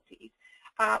difficulties.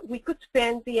 We could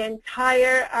spend the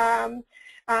entire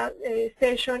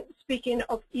session speaking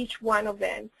of each one of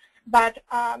them. But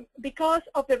because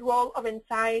of the role of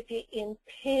anxiety in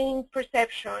pain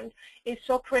perception is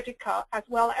so critical, as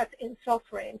well as in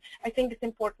suffering, I think it's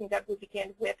important that we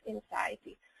begin with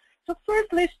anxiety. So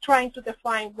first, let's try to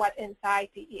define what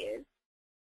anxiety is.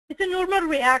 It's a normal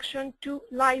reaction to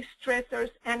life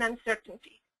stressors and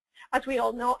uncertainty. As we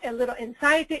all know, a little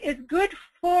anxiety is good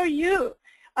for you.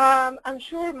 I'm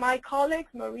sure my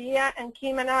colleagues, Maria and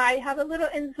Kim and I, have a little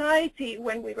anxiety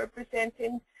when we were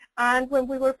presenting and when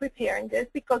we were preparing this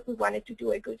because we wanted to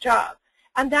do a good job.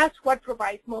 And that's what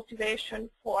provides motivation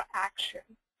for action.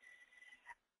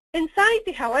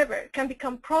 Anxiety, however, can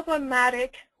become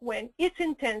problematic when its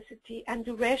intensity and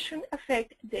duration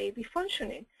affect daily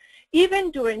functioning,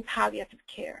 even during palliative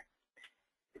care.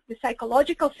 The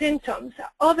psychological symptoms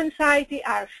of anxiety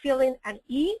are feeling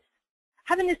unease,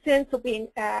 having a sense of being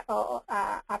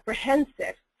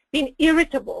apprehensive, being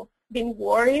irritable, being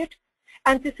worried,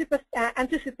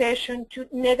 anticipation to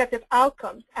negative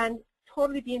outcomes, and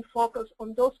totally being focused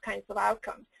on those kinds of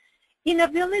outcomes.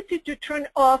 Inability to turn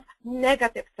off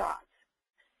negative thoughts.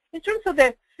 In terms of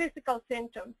the physical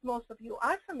symptoms most of you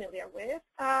are familiar with,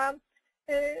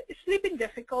 sleeping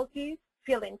difficulties,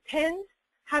 feeling tense,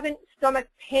 having stomach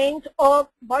pains or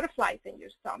butterflies in your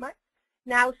stomach,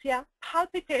 nausea,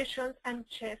 palpitations, and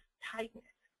chest tightness.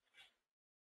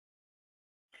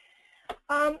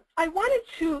 I wanted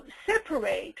to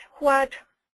separate what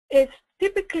is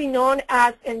typically known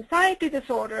as anxiety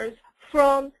disorders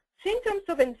from symptoms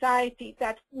of anxiety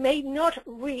that may not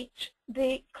reach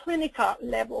the clinical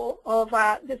level of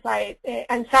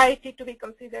anxiety to be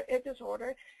considered a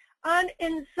disorder, and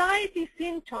anxiety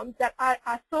symptoms that are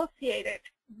associated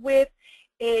with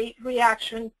a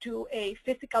reaction to a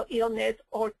physical illness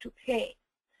or to pain.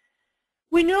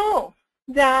 We know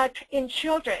that in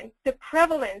children, the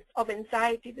prevalence of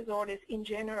anxiety disorders in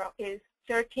general is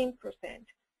 13%.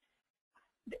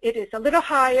 It is a little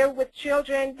higher with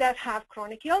children that have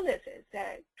chronic illnesses,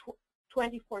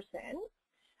 24%.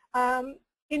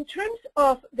 In terms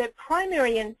of the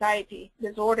primary anxiety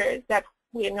disorders that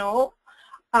we know,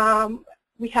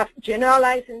 we have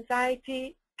generalized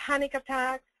anxiety, panic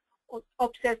attacks,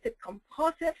 obsessive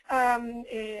compulsive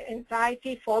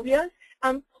anxiety, phobias,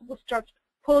 and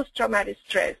post-traumatic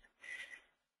stress.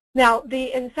 Now,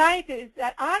 the anxieties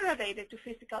that are related to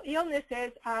physical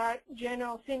illnesses are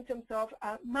general symptoms of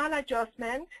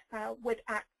maladjustment with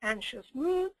anxious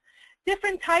mood,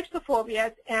 different types of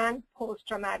phobias, and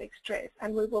post-traumatic stress.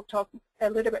 And we will talk a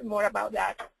little bit more about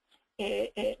that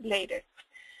later.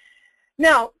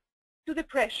 Now, to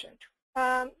depression.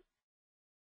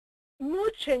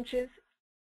 Mood changes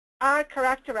are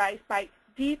characterized by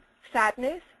deep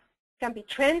sadness, can be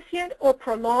transient or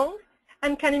prolonged,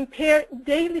 and can impair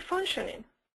daily functioning.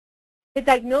 The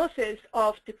diagnosis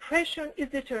of depression is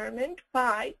determined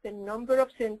by the number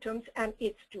of symptoms and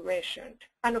its duration,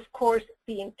 and of course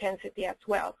the intensity as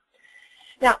well.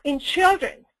 Now, in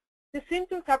children, the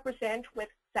symptoms are present with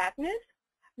sadness,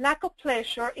 lack of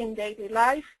pleasure in daily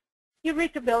life,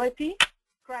 irritability,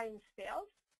 crying spells,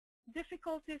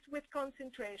 difficulties with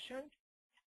concentration,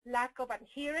 lack of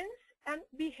adherence, and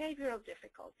behavioral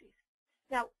difficulties.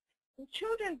 Now, in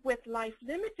children with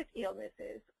life-limited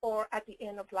illnesses or at the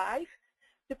end of life,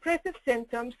 depressive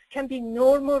symptoms can be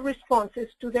normal responses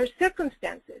to their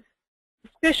circumstances,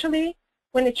 especially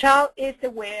when the child is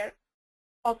aware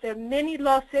of their many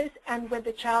losses and when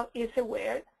the child is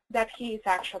aware that he is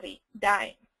actually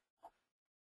dying.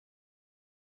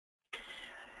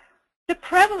 The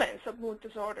prevalence of mood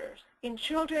disorders in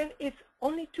children is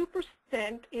only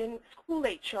 2% in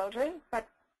school-age children, but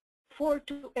 4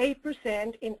 to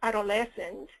 8% in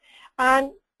adolescents,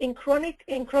 and in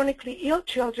chronically ill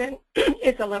children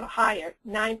is a little higher,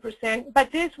 9%,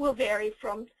 but this will vary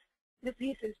from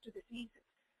diseases to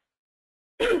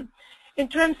diseases. In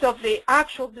terms of the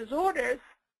actual disorders,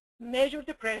 major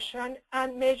depression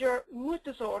and major mood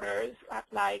disorders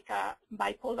like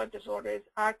bipolar disorders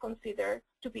are considered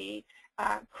to be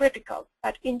critical.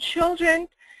 But in children,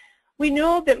 we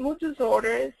know that mood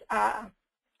disorders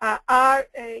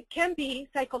can be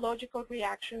psychological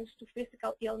reactions to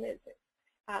physical illnesses.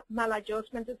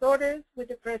 Maladjustment disorders with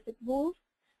depressive mood,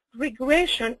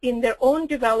 regression in their own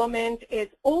development is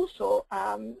also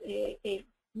a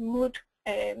mood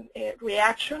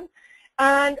reaction,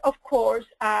 and of course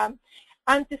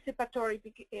anticipatory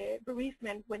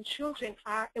bereavement when children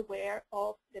are aware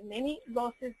of the many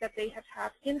losses that they have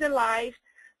had in their lives,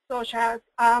 such as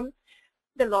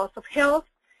the loss of health,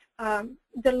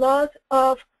 the loss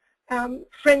of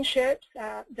friendships,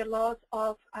 the loss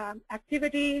of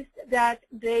activities that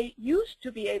they used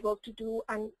to be able to do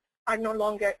and are no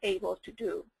longer able to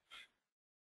do.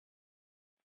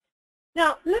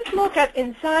 Now, let's look at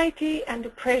anxiety and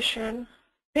depression,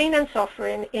 pain and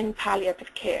suffering in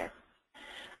palliative care.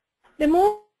 The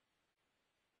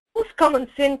most common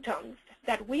symptoms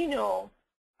that we know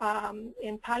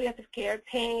in palliative care: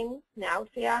 pain,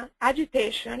 nausea,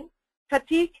 agitation,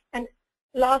 fatigue, and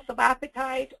loss of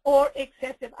appetite or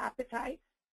excessive appetite,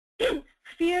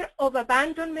 fear of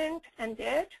abandonment and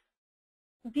death,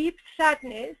 deep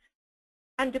sadness,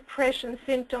 and depression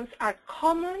symptoms are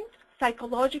common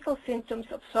psychological symptoms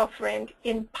of suffering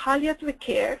in palliative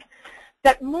care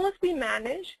that must be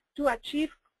managed to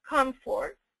achieve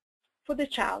comfort for the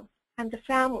child and the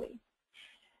family.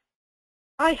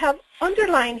 I have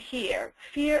underlined here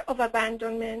fear of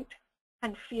abandonment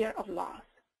and fear of loss.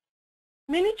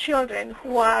 Many children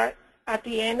who are at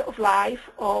the end of life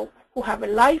or who have a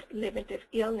life-limited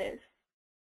illness,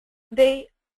 they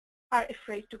are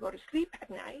afraid to go to sleep at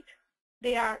night.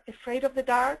 They are afraid of the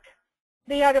dark.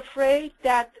 They are afraid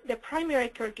that the primary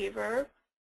caregiver,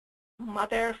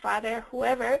 mother, father,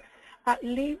 whoever,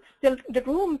 leaves the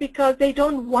room because they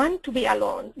don't want to be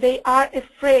alone. They are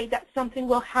afraid that something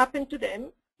will happen to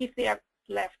them if they are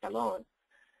left alone.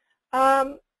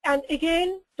 And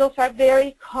again, those are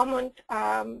very common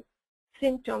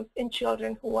symptoms in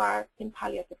children who are in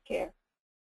palliative care.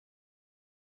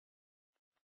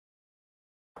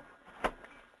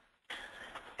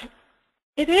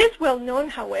 It is well known,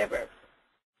 however,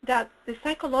 that the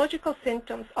psychological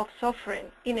symptoms of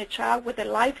suffering in a child with a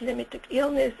life-limited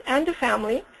illness and the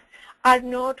family are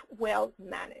not well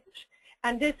managed.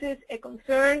 And this is a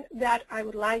concern that I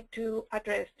would like to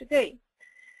address today.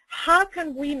 How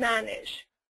can we manage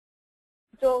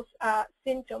those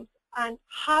symptoms, and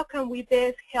how can we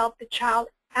best help the child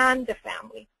and the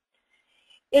family?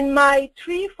 In my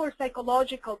tree for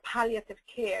psychological palliative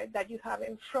care that you have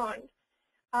in front,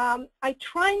 I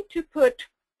try to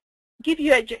give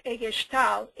you a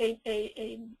gestalt,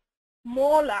 a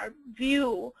molar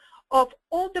view of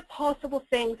all the possible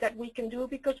things that we can do,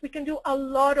 because we can do a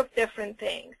lot of different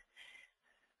things,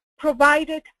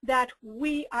 provided that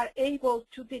we are able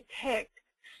to detect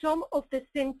some of the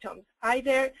symptoms,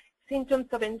 either symptoms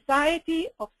of anxiety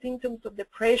or symptoms of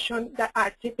depression that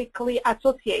are typically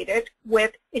associated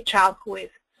with a child who is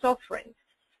suffering.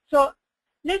 So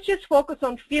let's just focus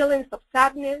on feelings of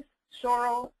sadness,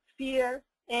 sorrow, fear,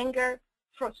 anger,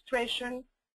 frustration,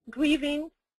 grieving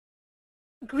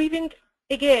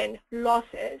again,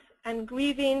 losses, and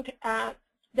grieving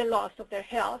the loss of their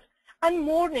health, and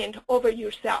mourning over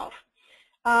yourself.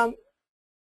 I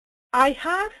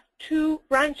have two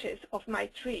branches of my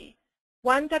tree,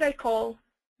 one that I call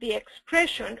the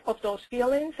expression of those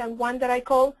feelings, and one that I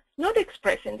call not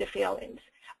expressing the feelings,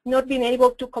 not being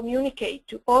able to communicate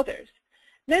to others.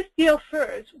 Let's deal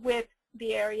first with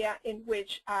the area in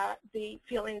which the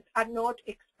feelings are not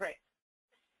expressed.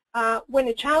 When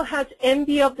a child has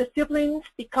envy of the siblings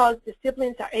because the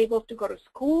siblings are able to go to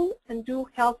school and do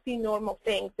healthy, normal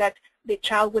things that the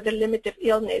child with a limited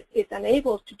illness is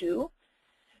unable to do,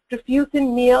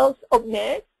 refusing meals or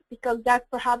meds because that's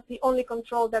perhaps the only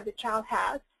control that the child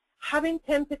has, having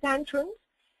temper tantrums,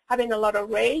 having a lot of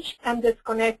rage, and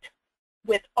disconnect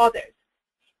with others.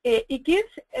 It gives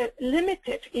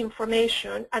limited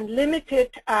information and limited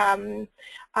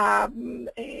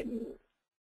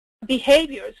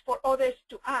behaviors for others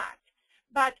to act.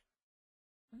 But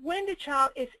when the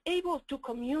child is able to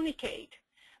communicate,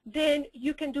 then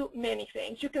you can do many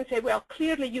things. You can say, well,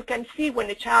 clearly you can see when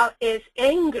the child is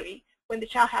angry, when the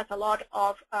child has a lot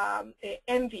of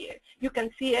envy. You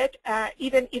can see it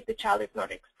even if the child is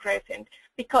not expressing,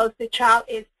 because the child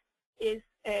is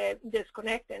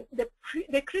disconnected.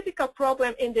 The critical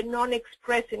problem in the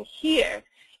non-expressing here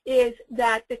is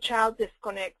that the child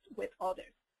disconnects with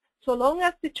others. So long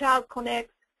as the child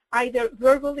connects either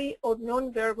verbally or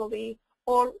non-verbally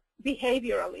or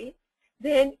behaviorally,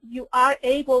 then you are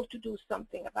able to do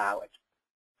something about it.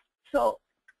 So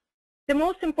the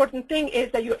most important thing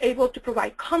is that you're able to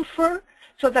provide comfort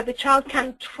so that the child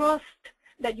can trust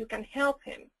that you can help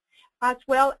him, as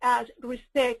well as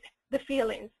respect the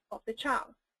feelings of the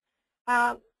child.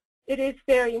 It is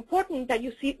very important that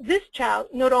you see this child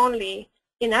not only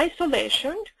in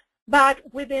isolation, but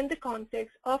within the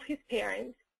context of his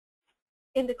parents,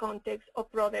 in the context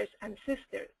of brothers and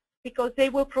sisters, because they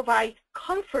will provide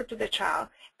comfort to the child,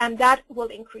 and that will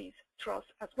increase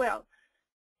trust as well.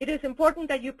 It is important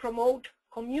that you promote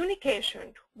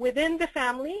communication within the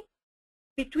family,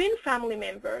 between family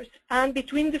members, and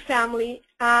between the family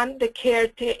and the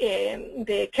caregiver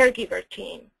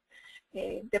team,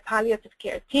 the palliative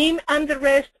care team, and the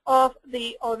rest of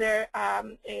the other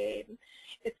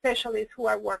specialists who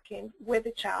are working with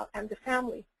the child and the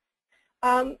family.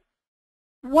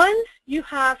 Once you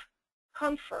have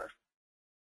comfort,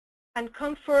 and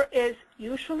comfort is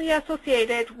usually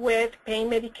associated with pain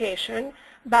medication,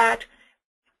 but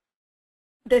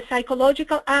the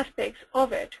psychological aspects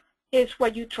of it is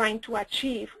what you're trying to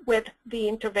achieve with the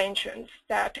interventions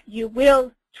that you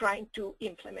will try to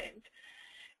implement.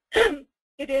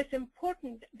 It is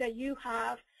important that you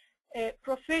have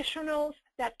professionals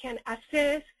that can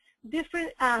assess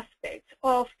different aspects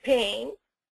of pain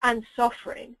and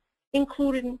suffering,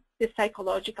 including the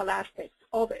psychological aspects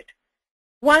of it.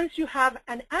 Once you have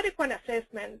an adequate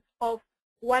assessment of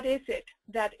what is it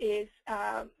that is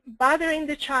bothering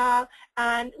the child,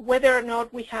 and whether or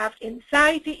not we have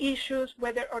anxiety issues,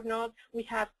 whether or not we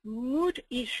have mood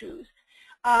issues,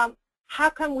 how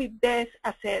can we best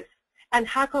assess and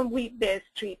how can we best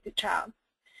treat the child?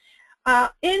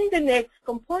 In the next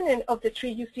component of the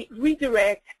tree, you see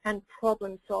redirect and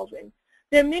problem solving.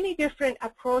 There are many different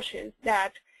approaches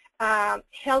that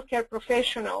healthcare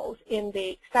professionals in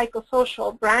the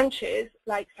psychosocial branches,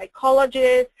 like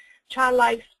psychologists, child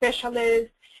life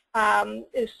specialists,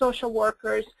 social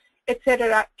workers,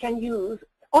 etc., can use.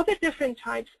 Other different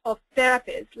types of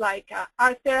therapists, like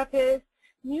art therapists,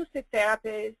 music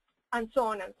therapists, and so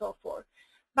on and so forth.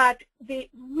 But the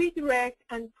redirect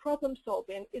and problem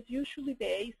solving is usually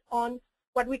based on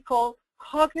what we call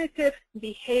cognitive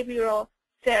behavioral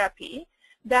therapy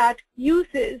that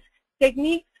uses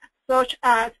techniques such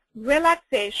as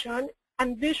relaxation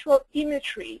and visual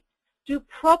imagery to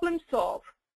problem solve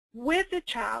with the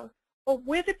child or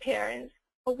with the parents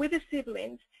or with the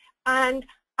siblings and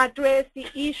address the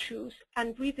issues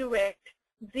and redirect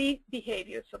the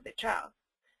behaviors of the child.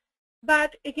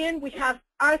 But again, we have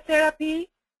art therapy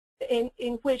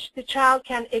in which the child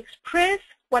can express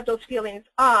what those feelings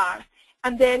are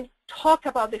and then talk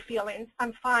about the feelings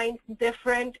and find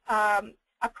different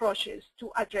approaches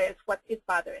to address what is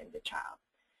bothering the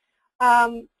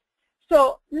child.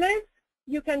 So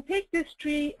you can take this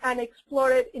tree and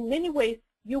explore it in many ways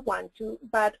you want to,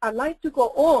 but I'd like to go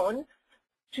on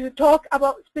to talk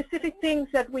about specific things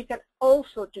that we can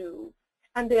also do.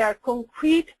 And they are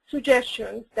concrete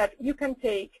suggestions that you can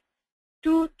take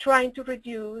to trying to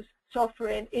reduce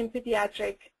suffering in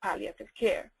pediatric palliative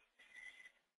care.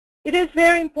 It is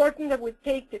very important that we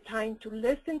take the time to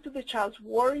listen to the child's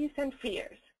worries and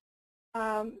fears.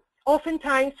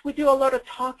 Oftentimes, we do a lot of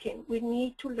talking. We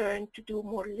need to learn to do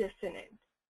more listening.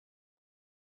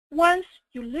 Once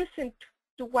you listen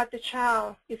to what the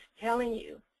child is telling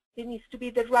you, it needs to be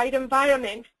the right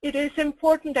environment. It is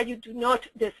important that you do not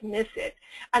dismiss it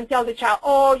and tell the child,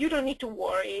 oh, you don't need to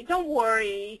worry. Don't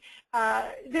worry.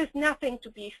 There's nothing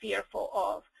to be fearful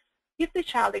of. If the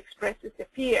child expresses the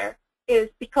fear,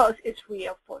 it's because it's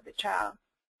real for the child.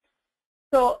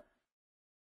 So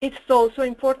it's also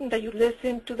important that you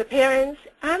listen to the parents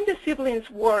and the siblings'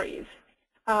 worries.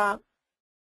 The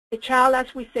child,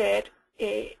 as we said,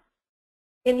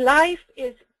 in life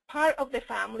is part of the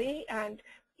family, and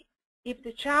if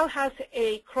the child has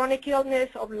a chronic illness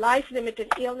or life-limiting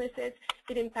illnesses,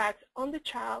 it impacts on the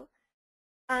child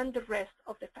and the rest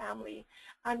of the family.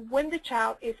 And when the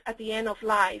child is at the end of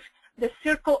life, the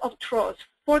circle of trust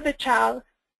for the child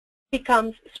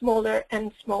becomes smaller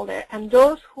and smaller, and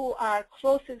those who are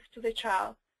closest to the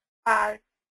child are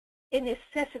a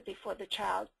necessity for the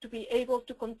child to be able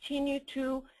to continue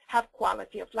to have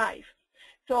quality of life.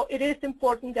 So it is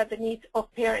important that the needs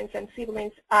of parents and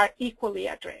siblings are equally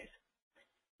addressed.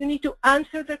 You need to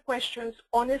answer the questions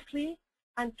honestly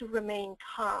and to remain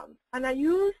calm. And I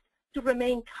use to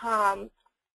remain calm,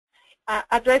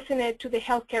 addressing it to the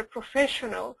healthcare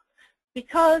professional,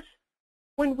 because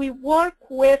when we work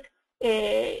with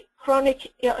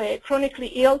chronically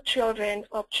ill children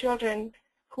or children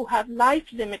who have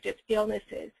life-limited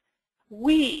illnesses,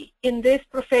 we in these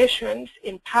professions,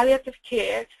 in palliative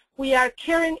care, we are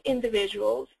caring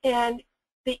individuals, and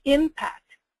the impact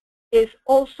is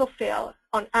also felt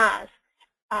on us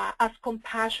as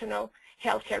compassionate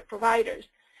healthcare providers.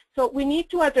 So we need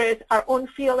to address our own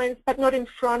feelings, but not in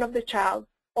front of the child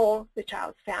or the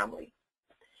child's family.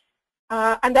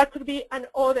 And that could be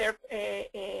another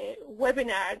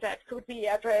webinar that could be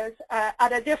addressed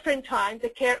at a different time, the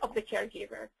care of the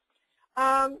caregiver.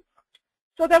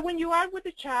 So that when you are with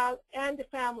the child and the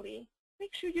family,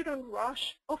 make sure you don't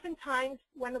rush. Oftentimes,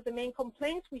 one of the main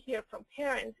complaints we hear from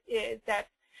parents is that,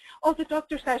 oh, the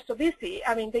doctors are so busy.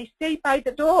 I mean, they stay by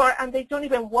the door and they don't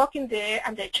even walk in there,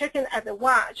 and they're checking at the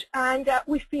watch. And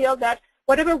we feel that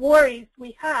whatever worries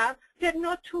we have, they're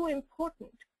not too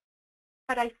important.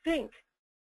 But I think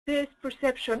this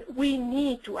perception we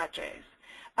need to address.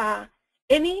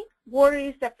 Any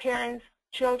worries that parents,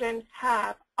 children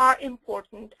have are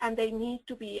important, and they need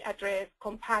to be addressed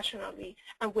compassionately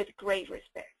and with great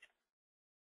respect.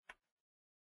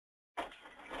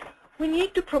 We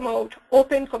need to promote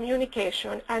open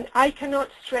communication, and I cannot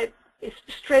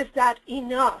stress that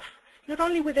enough, not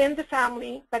only within the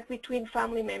family, but between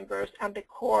family members and the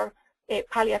core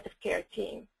palliative care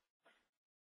team.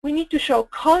 We need to show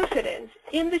confidence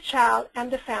in the child and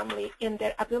the family in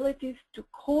their abilities to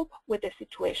cope with the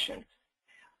situation.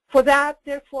 For that,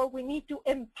 therefore, we need to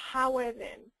empower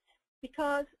them,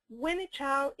 because when a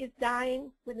child is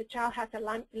dying, when the child has a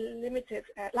life-limited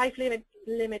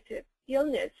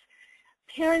illness,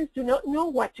 parents do not know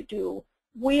what to do.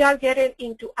 We are getting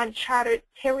into uncharted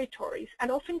territories,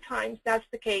 and oftentimes that's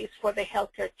the case for the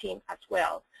healthcare team as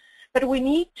well. But we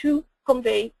need to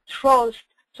convey trust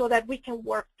so that we can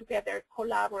work together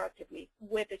collaboratively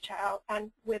with the child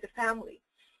and with the family.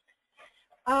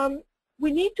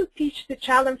 We need to teach the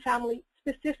child and family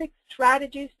specific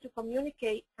strategies to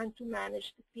communicate and to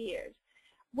manage the fears.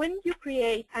 When you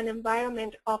create an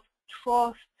environment of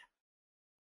trust,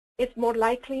 it's more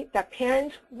likely that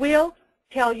parents will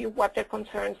tell you what their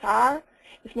concerns are.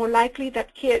 It's more likely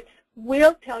that kids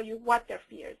will tell you what their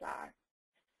fears are.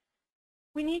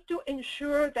 We need to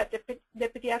ensure that the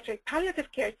pediatric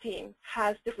palliative care team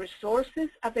has the resources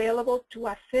available to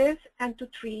assess and to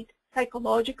treat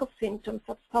psychological symptoms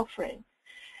of suffering.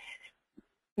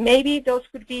 Maybe those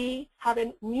could be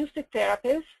having music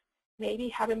therapists, maybe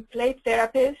having play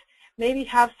therapists, maybe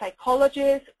have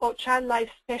psychologists or child life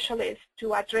specialists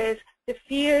to address the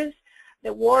fears,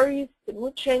 the worries, the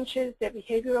mood changes, the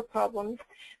behavioral problems,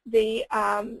 the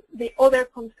other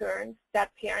concerns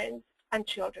that parents and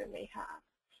children may have.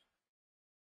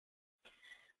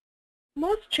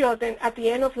 Most children at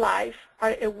the end of life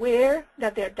are aware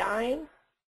that they're dying,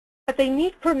 but they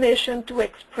need permission to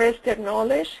express their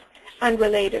knowledge and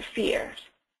related fears.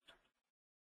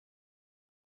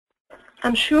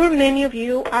 I'm sure many of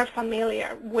you are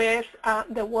familiar with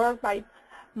the work by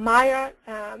Maru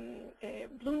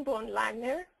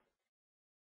Blumborn-Lagner,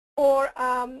 or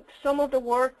some of the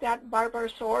work that Barbara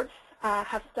Swords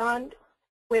has done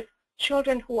with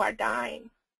children who are dying.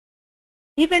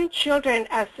 Even children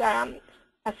as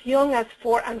young as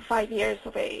 4 and 5 years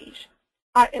of age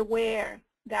are aware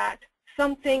that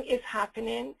something is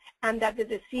happening and that the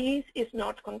disease is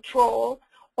not controlled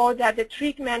or that the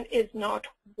treatment is not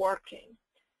working.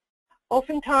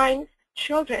 Oftentimes,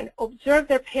 children observe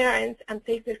their parents and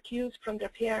take their cues from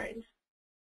their parents,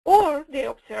 or they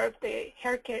observe the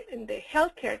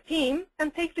healthcare team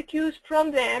and take the cues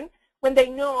from them when they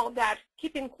know that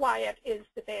keeping quiet is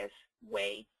the best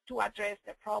way to address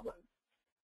the problem.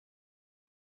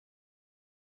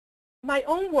 My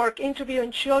own work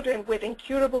interviewing children with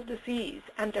incurable disease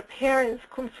and their parents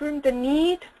confirmed the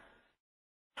need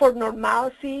for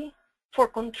normalcy, for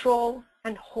control,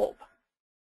 and hope.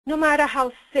 No matter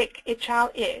how sick a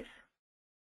child is,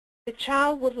 the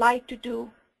child would like to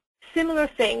do similar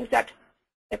things that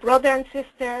a brother and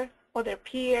sister or their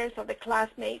peers or the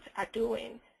classmates are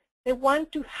doing. They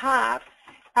want to have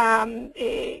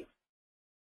a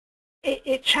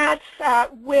chat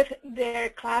with their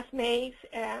classmates.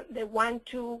 They want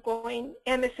to go in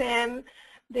MSM.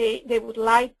 They would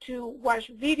like to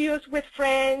watch videos with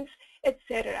friends,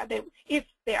 etc. If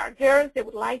they are girls, they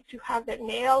would like to have their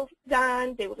nails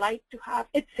done. They would like to have,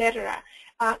 etc.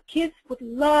 Kids would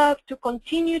love to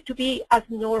continue to be as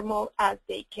normal as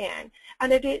they can.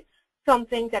 And it is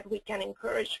something that we can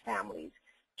encourage families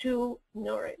to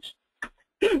nourish.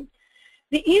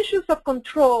 The issues of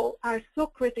control are so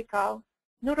critical,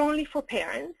 not only for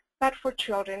parents, but for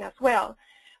children as well.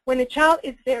 When a child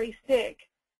is very sick,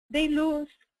 they lose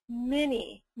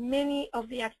many of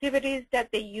the activities that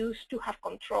they used to have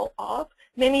control of,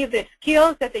 many of the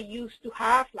skills that they used to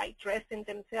have, like dressing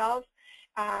themselves,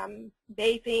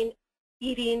 bathing,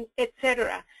 eating,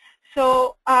 etc.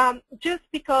 So just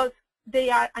because they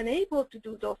are unable to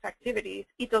do those activities,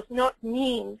 it does not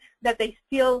mean that they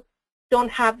still don't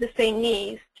have the same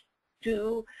needs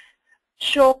to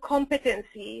show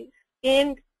competencies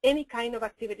in any kind of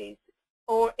activities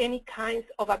or any kinds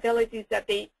of abilities that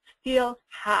they still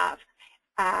have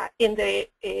at the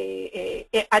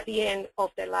end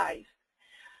of their lives.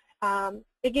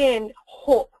 Again,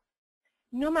 hope.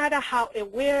 No matter how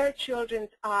aware children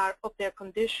are of their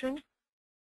condition,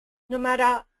 no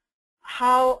matter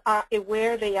how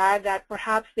aware they are that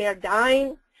perhaps they are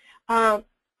dying,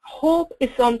 hope is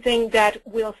something that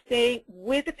will stay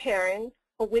with the parent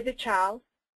or with the child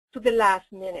to the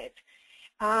last minute.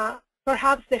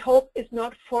 Perhaps the hope is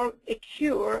not for a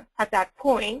cure at that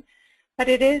point, but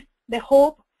it is the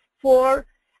hope for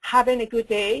having a good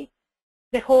day,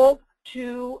 the hope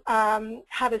to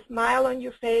have a smile on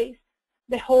your face,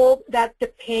 the hope that the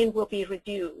pain will be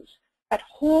reduced. But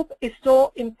hope is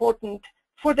so important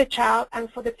for the child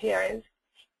and for the parents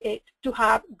to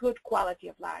have good quality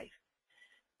of life.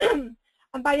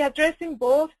 And by addressing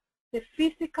both the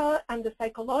physical and the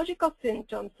psychological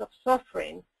symptoms of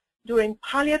suffering during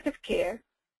palliative care,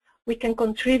 we can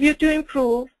contribute to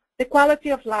improve the quality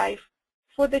of life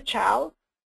for the child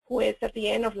who is at the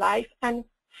end of life and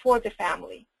for the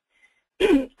family.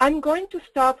 I'm going to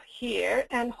stop here,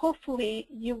 and hopefully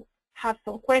you have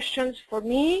some questions for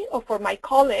me or for my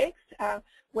colleagues,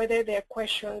 whether they're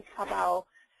questions about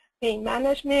pain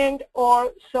management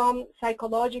or some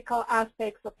psychological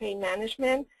aspects of pain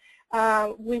management.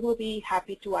 We will be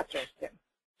happy to address them.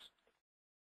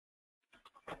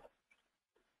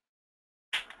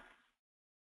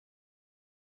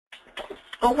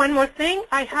 Oh, one more thing.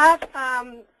 I have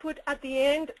put at the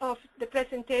end of the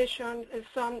presentation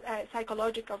some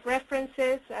psychological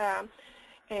references.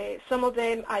 Some of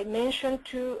them I mentioned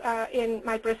in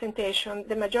my presentation.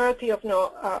 The majority of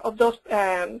those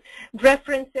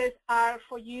references are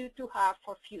for you to have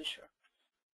for future.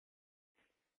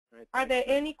 Right. Are there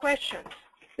any questions?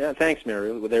 Yeah, thanks,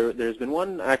 Maru. There's been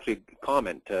one actually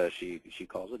comment, she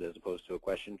calls it, as opposed to a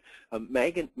question.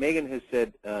 Megan has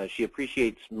said she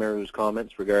appreciates Maru's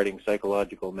comments regarding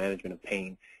psychological management of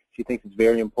pain. she thinks it's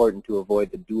very important to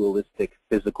avoid the dualistic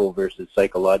physical versus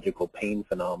psychological pain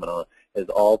phenomenon, as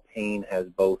all pain has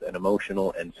both an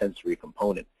emotional and sensory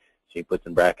component. She puts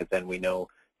in brackets, and we know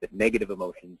that negative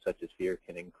emotions such as fear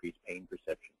can increase pain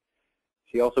perception.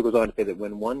 She also goes on to say that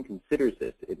when one considers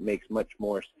this, it makes much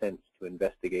more sense to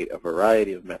investigate a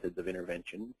variety of methods of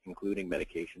intervention, including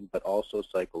medication, but also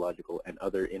psychological and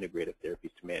other integrative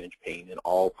therapies to manage pain in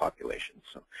all populations.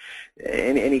 So,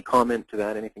 any comment to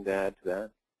that? Anything to add to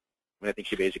that? I mean, I think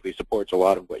she basically supports a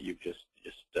lot of what you've just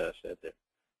said there.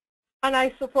 And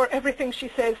I support everything she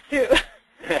says too.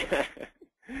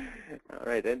 All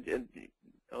right, and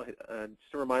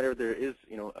just a reminder, there is,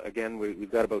 again,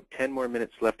 we've got about 10 more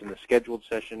minutes left in the scheduled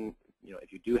session.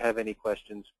 If you do have any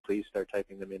questions, please start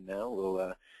typing them in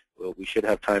now. We should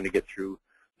have time to get through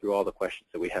all the questions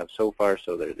that we have so far,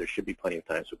 so there should be plenty of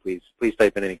time. So please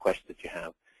type in any questions that you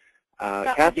have.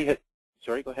 Kathy,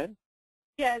 sorry, go ahead.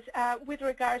 Yes, with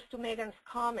regards to Megan's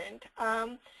comment,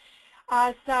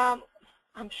 as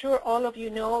I'm sure all of you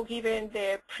know, given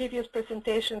the previous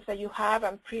presentations that you have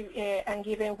and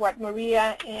given what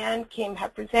Maria and Kim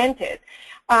have presented,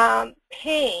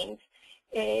 pain,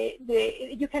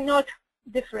 you cannot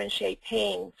differentiate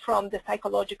pain from the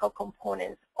psychological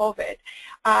components of it.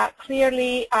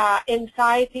 Clearly,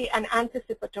 anxiety and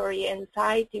anticipatory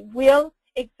anxiety will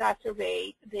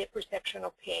exacerbate the perception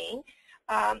of pain.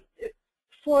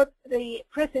 For the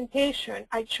presentation,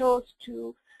 I chose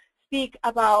to speak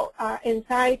about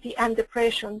anxiety and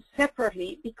depression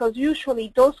separately, because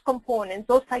usually those components,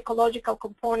 those psychological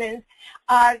components,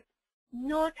 are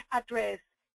not addressed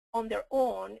on their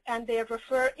own, and they are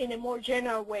referred in a more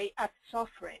general way as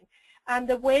suffering. And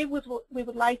the way we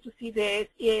would like to see this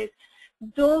is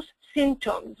those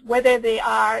symptoms, whether they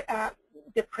are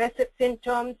depressive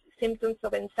symptoms, symptoms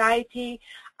of anxiety,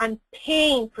 and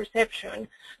pain perception,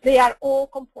 they are all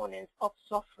components of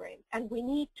suffering, and we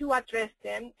need to address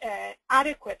them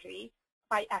adequately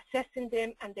by assessing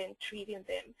them and then treating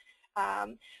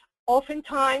them.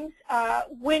 Oftentimes,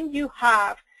 when you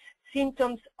have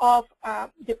symptoms of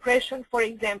depression, for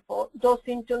example, those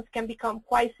symptoms can become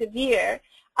quite severe,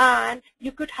 and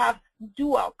you could have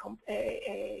dual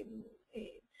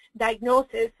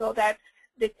diagnosis, so that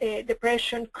the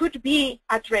depression could be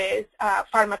addressed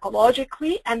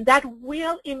pharmacologically, and that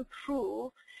will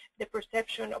improve the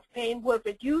perception of pain, will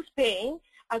reduce pain,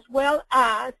 as well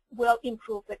as will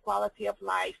improve the quality of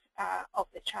life of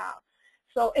the child.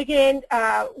 So again,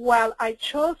 while I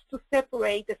chose to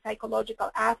separate the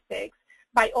psychological aspects,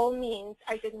 by all means,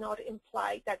 I did not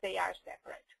imply that they are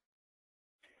separate.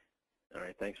 All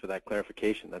right, thanks for that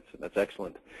clarification. That's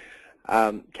excellent.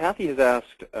 Kathy has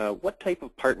asked, what type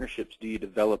of partnerships do you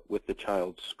develop with the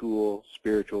child's school,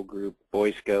 spiritual group,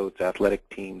 Boy Scouts, athletic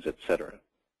teams, etc.?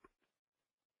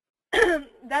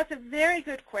 That's a very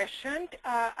good question.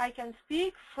 I can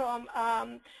speak from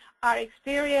our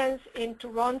experience in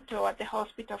Toronto at the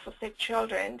Hospital for Sick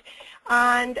Children,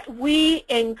 and we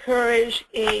encourage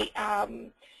a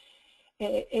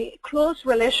close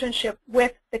relationship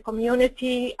with the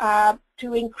community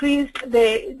to increase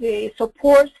the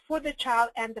support for the child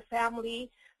and the family.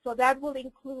 So that will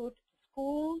include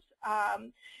schools,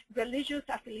 religious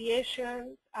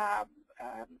affiliations,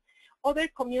 other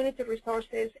community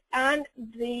resources, and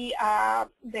the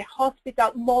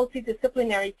hospital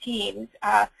multidisciplinary teams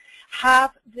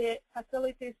have the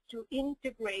facilities to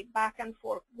integrate back and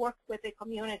forth, work with the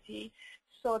community,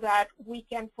 so that we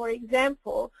can, for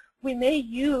example, we may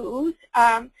use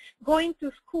going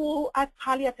to school as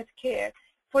palliative care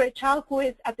for a child who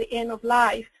is at the end of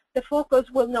life. The focus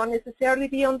will not necessarily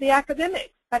be on the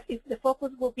academics, but the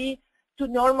focus will be to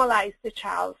normalize the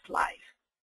child's life.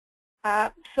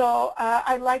 So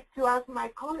I'd like to ask my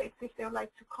colleagues if they'd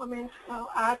like to comment or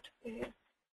add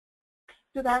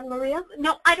to that, Maria?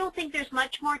 No, I don't think there's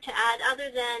much more to add, other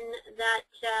than that,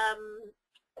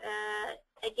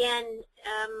 again,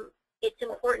 it's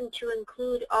important to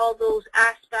include all those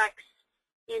aspects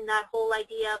in that whole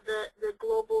idea of the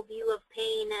global view of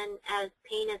pain, and as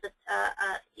pain as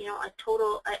a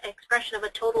total expression of a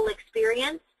total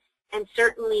experience, and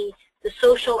certainly the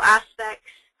social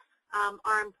aspects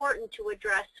are important to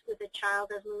address with a child,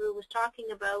 as Maru was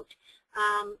talking about,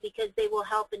 because they will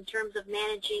help in terms of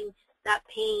managing that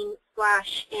pain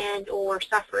and or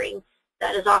suffering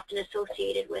that is often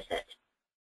associated with it.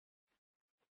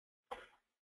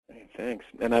 Thanks.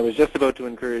 And I was just about to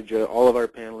encourage all of our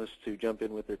panelists to jump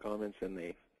in with their comments, and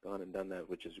they've gone and done that,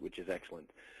 which is excellent.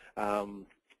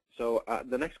 So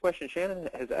the next question, Shannon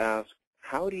has asked,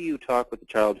 how do you talk with a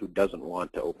child who doesn't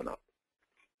want to open up?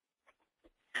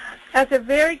 That's a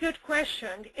very good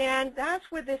question, and that's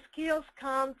where the skills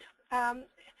come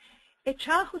a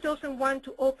child who doesn't want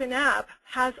to open up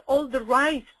has all the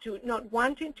rights to not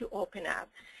wanting to open up.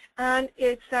 And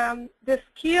it's the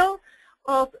skill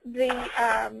of the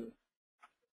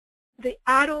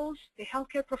adults, the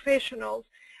healthcare professionals,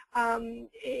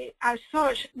 are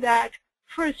such that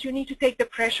first you need to take the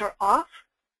pressure off.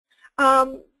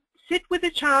 Sit with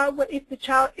the child. If the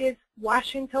child is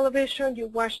watching television, you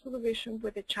watch television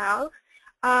with the child.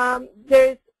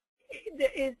 There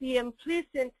is the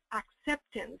implicit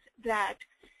acceptance that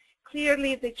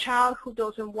clearly the child who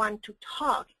doesn't want to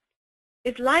talk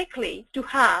is likely to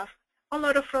have a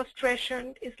lot of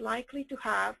frustration, is likely to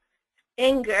have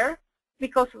anger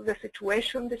because of the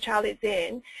situation the child is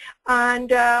in.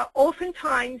 And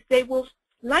oftentimes they will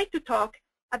like to talk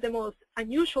at the most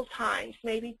unusual times,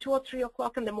 maybe 2 or 3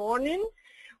 o'clock in the morning,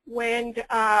 when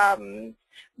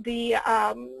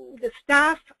the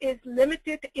staff is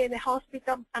limited in the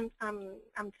hospital.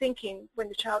 I'm thinking when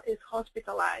the child is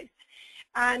hospitalized.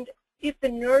 And if the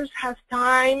nurse has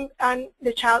time and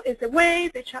the child is away,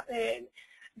 the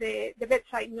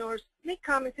bedside nurse may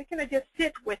come and say, can I just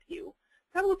sit with you?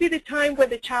 That will be the time where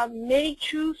the child may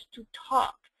choose to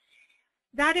talk.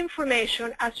 That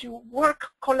information, as you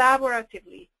work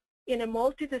collaboratively in a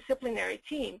multidisciplinary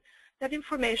team, that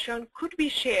information could be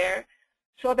shared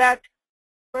so that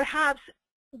perhaps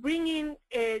bringing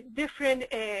different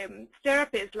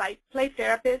therapists like play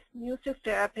therapists, music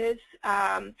therapists,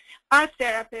 art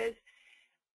therapists,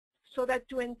 so that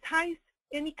to entice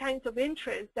any kinds of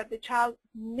interest that the child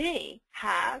may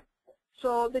have,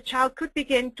 so the child could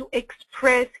begin to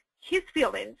express his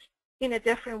feelings in a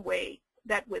different way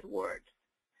than with words.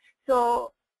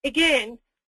 So again,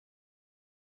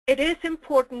 it is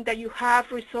important that you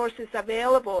have resources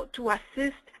available to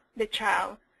assist the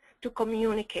child to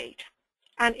communicate,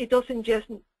 and it doesn't just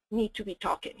need to be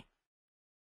talking.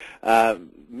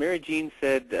 Mary Jean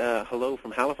said hello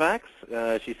from Halifax.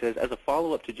 She says, as a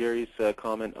follow-up to Jerry's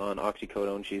comment on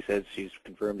oxycodone, she says she's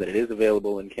confirmed that it is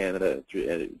available in Canada,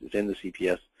 it's in the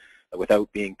CPS,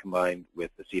 without being combined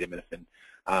with acetaminophen.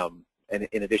 And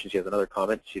in addition, she has another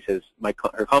comment. She says,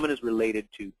 her comment is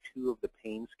related to 2 of the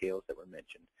pain scales that were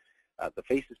mentioned. The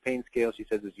FACES pain scale, she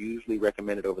says, is usually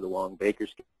recommended over the Wong-Baker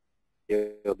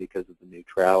scale because of the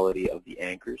neutrality of the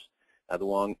anchors.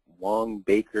 The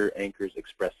Wong-Baker anchors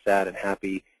express sad and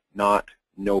happy, not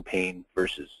no pain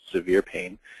versus severe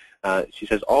pain. She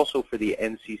says also for the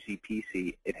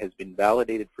NCCPC, it has been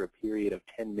validated for a period of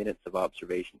 10 minutes of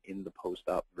observation in the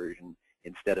post-op version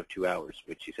instead of 2 hours,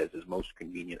 which she says is most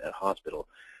convenient at hospital.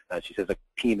 She says a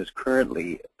team is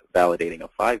currently validating a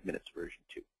 5 minutes version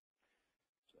too.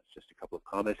 So that's just a couple of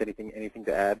comments. Anything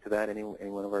to add to that? Any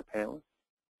one of our panelists?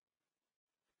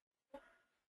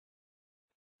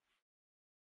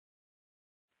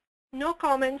 No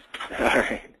comments. All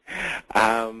right.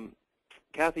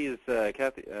 Kathy is a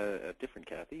different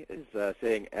Kathy is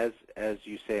saying, as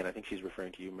you say, and I think she's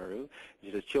referring to you, Maru.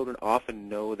 She says children often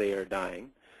know they are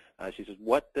dying. She says,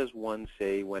 what does one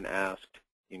say when asked,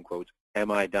 in quotes,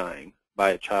 "Am I dying?" by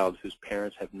a child whose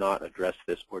parents have not addressed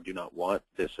this or do not want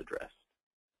this addressed?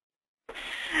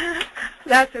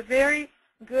 That's a very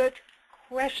good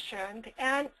question,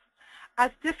 and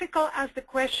as difficult as the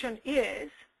question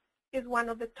is one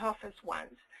of the toughest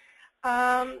ones.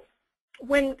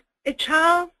 When a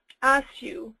child asks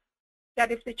you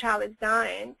that if the child is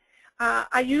dying,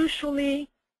 I usually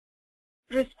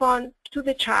respond to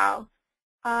the child,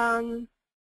 do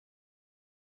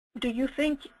you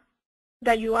think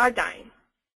that you are dying?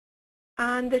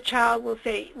 And the child will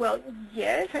say, well,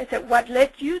 yes. I said, what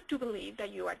led you to believe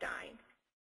that you are dying?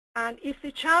 And if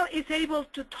the child is able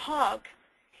to talk,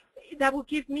 that will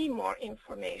give me more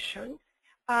information.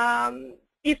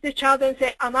 If the child then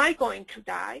says, am I going to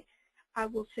die? I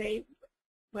will say,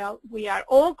 well, we are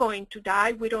all going to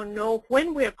die. We don't know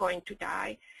when we're going to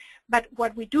die. But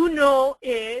what we do know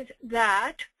is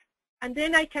that, and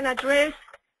then I can address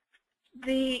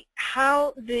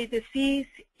how the disease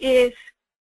is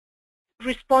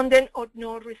responding or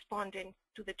not responding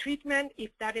to the treatment,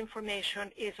 if that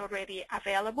information is already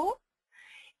available.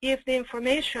 If the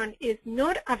information is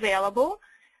not available,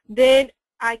 then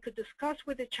I could discuss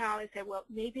with the child and say, well,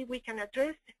 maybe we can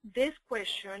address this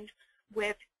question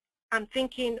with, I'm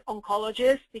thinking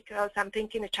oncologist because I'm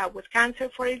thinking a child with cancer,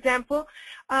 for example.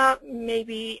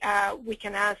 Maybe we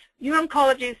can ask your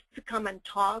oncologist to come and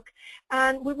talk,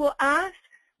 and we will ask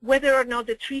whether or not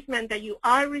the treatment that you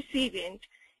are receiving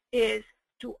is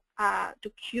to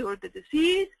cure the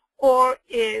disease or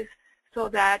is so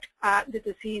that the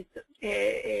disease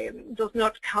does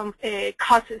not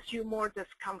causes you more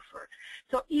discomfort.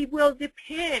 So it will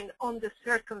depend on the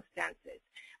circumstances.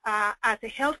 As a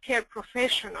healthcare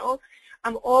professional,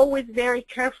 I'm always very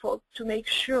careful to make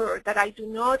sure that I do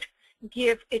not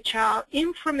give a child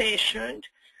information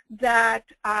that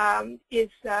is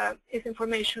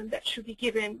information that should be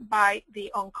given by the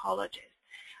oncologist.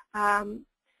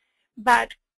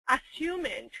 But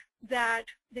assuming that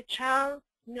the child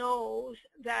knows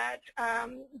that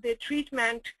the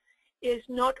treatment is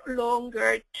not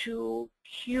longer to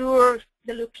cure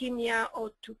the leukemia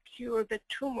or to cure the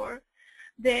tumor,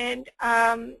 then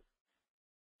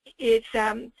it's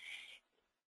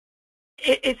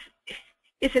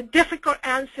a difficult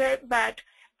answer, but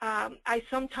I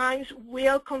sometimes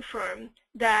will confirm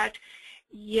that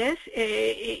yes,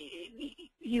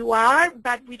 you are,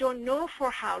 but we don't know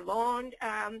for how long.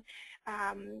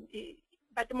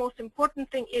 But the most important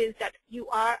thing is that you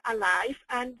are alive,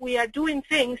 and we are doing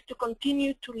things to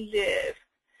continue to live.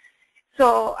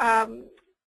 So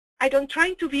I don't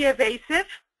try to be evasive,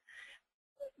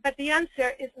 but the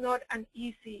answer is not an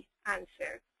easy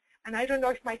answer. And I don't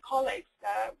know if my colleagues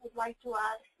would like to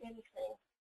add anything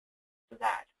to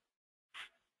that.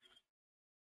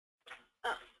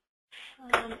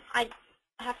 I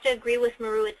have to agree with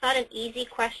Maru. It's not an easy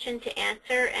question to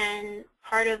answer, and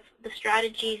part of the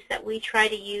strategies that we try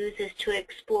to use is to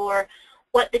explore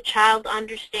what the child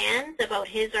understands about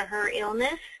his or her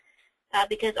illness,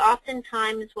 because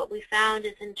oftentimes what we found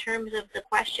is in terms of the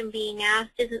question being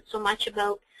asked isn't so much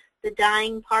about the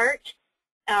dying part,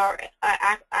 or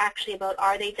actually about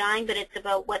are they dying, but it's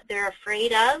about what they're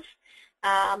afraid of,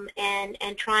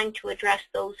 and trying to address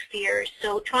those fears.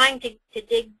 So trying to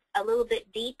dig a little bit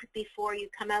deep before you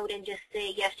come out and just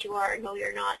say yes you are or no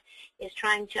you're not is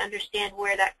trying to understand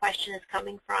where that question is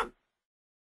coming from.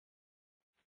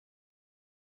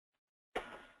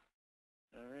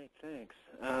 All right, thanks.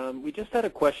 We just had a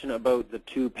question about the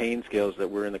 2 pain scales that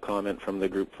were in the comment from the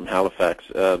group from Halifax.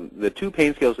 The 2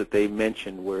 pain scales that they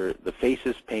mentioned were the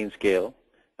FACES pain scale,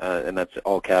 and that's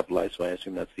all capitalized, so I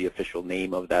assume that's the official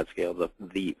name of that scale,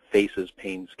 the FACES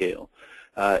pain scale,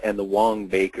 and the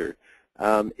Wong-Baker.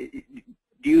 Do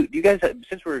you guys,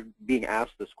 since we're being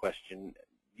asked this question,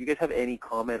 do you guys have any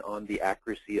comment on the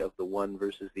accuracy of the one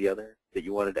versus the other that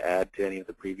you wanted to add to any of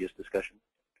the previous discussion?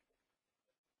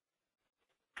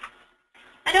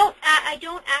 I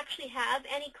don't actually have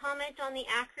any comment on the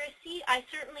accuracy. I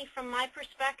certainly, from my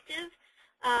perspective,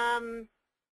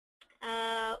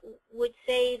 would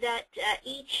say that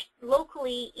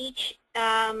locally, each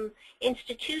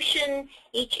institution,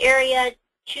 each area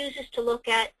chooses to look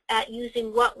at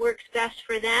using what works best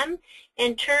for them.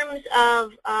 In terms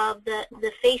of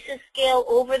the FACES scale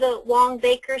over the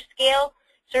Wong-Baker scale,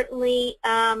 certainly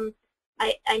I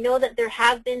know that there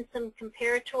have been some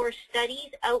comparator studies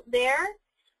out there,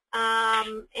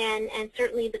 and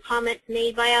certainly the comments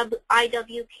made by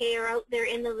IWK are out there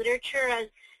in the literature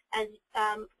as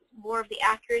more of the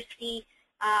accuracy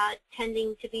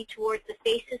tending to be towards the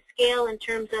FACES scale in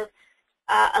terms of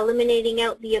eliminating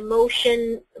out the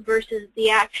emotion versus the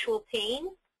actual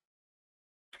pain.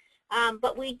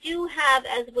 But we do have,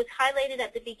 as was highlighted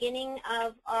at the beginning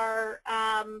of our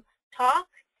talk,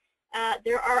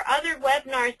 there are other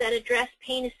webinars that address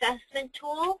pain assessment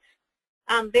tools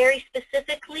very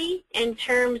specifically in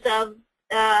terms of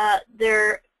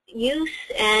their use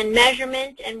and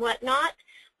measurement and whatnot.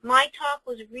 My talk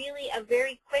was really a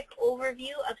very quick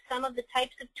overview of some of the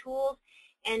types of tools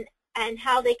and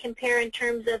how they compare in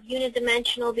terms of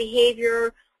unidimensional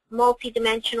behavior,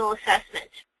 multidimensional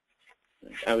assessment.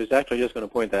 I was actually just going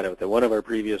to point that out, that one of our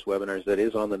previous webinars that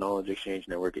is on the Knowledge Exchange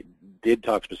Network, it did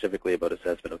talk specifically about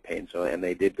assessment of pain, and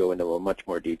they did go into a much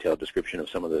more detailed description of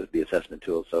some of the assessment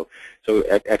tools. So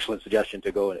excellent suggestion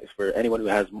to go, and for anyone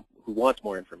who wants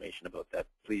more information about that,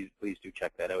 please do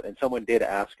check that out. And someone did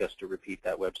ask us to repeat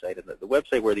that website, and the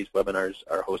website where these webinars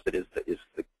are hosted is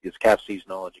CAPC's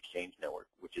Knowledge Exchange Network,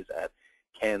 which is at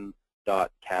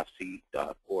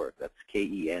ken.cafc.org. That's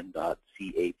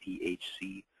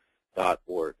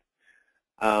ken.caphc.org.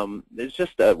 There's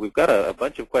just we've got a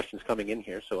bunch of questions coming in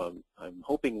here, so I'm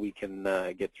hoping we can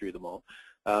get through them all.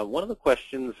 One of the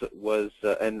questions was,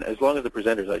 and as long as the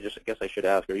presenters, I guess I should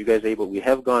ask, are you guys able? We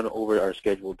have gone over our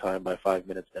scheduled time by 5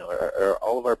 minutes now. Are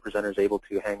all of our presenters able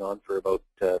to hang on for about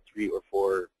 3 or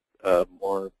 4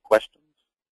 more questions?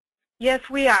 Yes,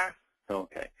 we are.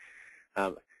 Okay.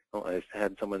 Well, I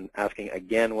had someone asking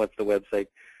again, what's the website?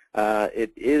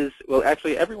 It is, well,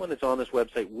 actually, everyone that's on this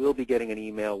website will be getting an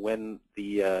email when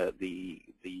this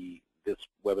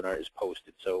webinar is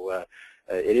posted. So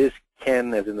it is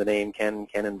Ken, as in the name Ken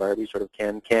and Barbie, sort of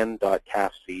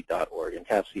ken.cafc.org, and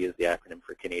CAFC is the acronym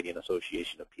for Canadian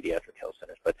Association of Pediatric Health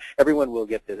Centers. But everyone will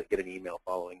get an email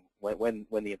following when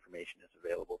the information is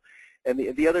available. And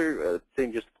the other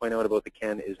thing just to point out about the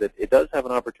CAN is that it does have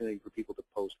an opportunity for people to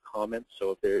post comments.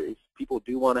 So if people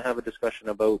do want to have a discussion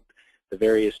about the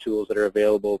various tools that are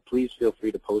available, please feel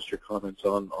free to post your comments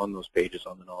on those pages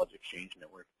on the Knowledge Exchange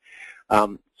Network.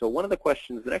 So one of the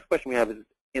questions, the next question we have is,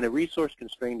 in a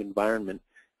resource-constrained environment,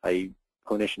 i.e.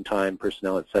 clinician time,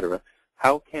 personnel, etc.,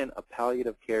 how can a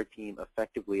palliative care team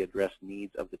effectively address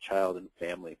needs of the child and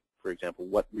family? For example,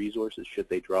 what resources should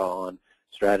they draw on,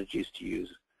 strategies to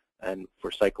use, and for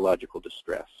psychological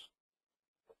distress?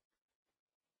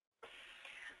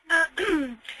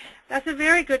 That's a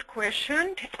very good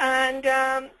question, and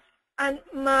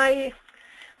my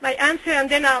answer, and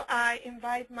then I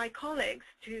invite my colleagues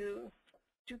to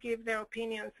give their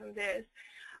opinions on this.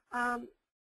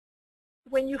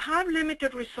 When you have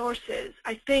limited resources,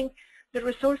 I think the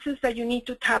resources that you need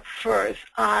to tap first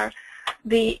are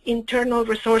the internal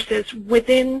resources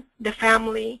within the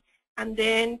family, and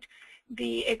then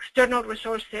the external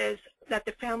resources that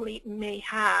the family may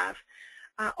have.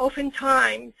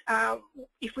 Oftentimes,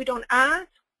 if we don't ask,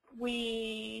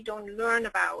 we don't learn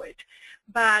about it.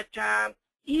 But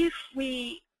if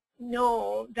we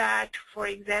know that, for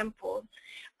example,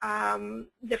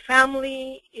 the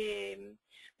family,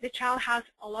 the child has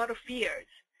a lot of fears,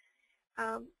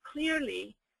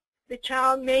 clearly the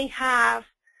child may have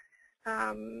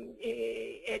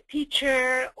a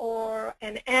teacher or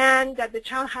an aunt that the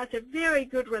child has a very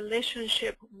good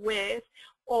relationship with,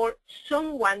 or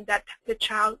someone that the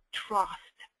child trusts.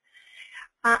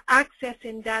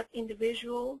 Accessing that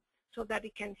individual so that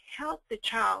it can help the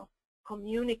child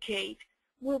communicate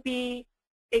will be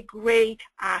a great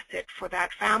asset for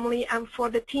that family and for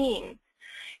the team.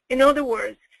 In other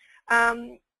words,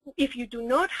 if you do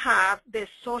not have the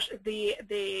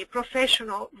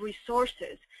professional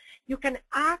resources, you can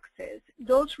access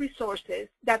those resources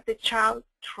that the child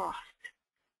trusts.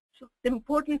 So the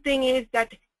important thing is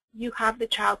that you have the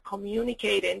child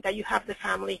communicating, that you have the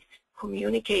family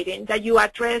communicating, that you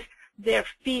address their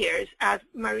fears. As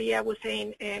Maria was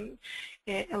saying a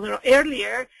little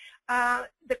earlier,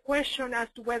 the question as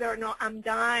to whether or not I'm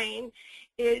dying,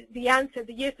 the answer,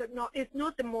 the yes or no, is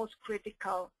not the most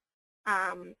critical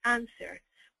answer.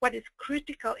 What is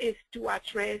critical is to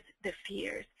address the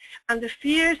fears. And the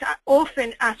fears are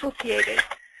often associated,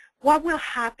 what will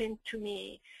happen to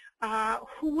me?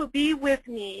 Who will be with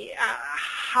me?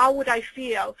 How would I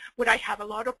feel? Would I have a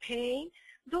lot of pain?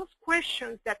 Those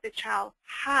questions that the child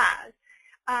has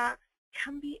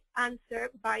can be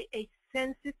answered by a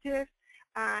sensitive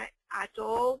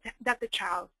adult that the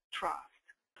child trusts.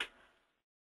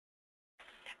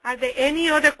 Are there any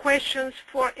other questions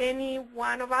for any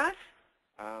one of us?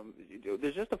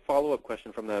 There's just a follow-up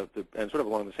question from and sort of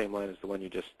along the same line as the one you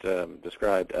just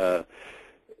described.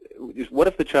 What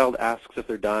if the child asks if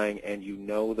they're dying and you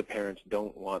know the parents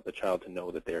don't want the child to know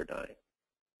that they're dying?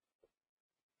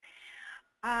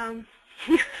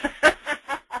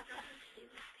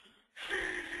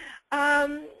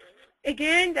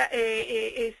 Again,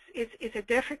 it's a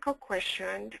difficult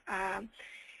question.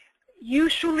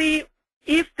 Usually,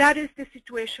 if that is the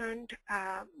situation,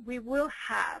 we will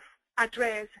have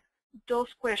addressed those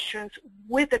questions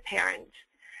with the parents.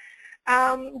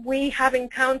 We have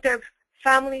encountered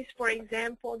families, for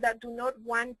example, that do not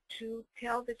want to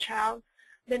tell the child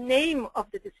the name of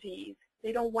the disease.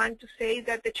 They don't want to say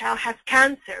that the child has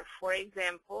cancer, for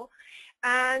example.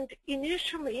 And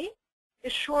initially, a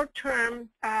short-term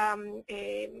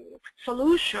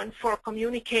solution for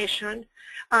communication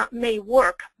may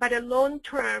work, but a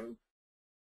long-term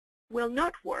will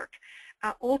not work.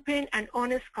 Open and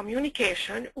honest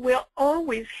communication will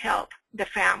always help the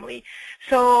family.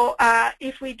 So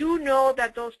if we do know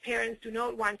that those parents do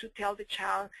not want to tell the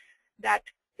child that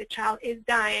the child is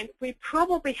dying, we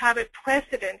probably have a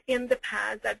precedent in the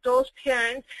past that those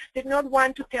parents did not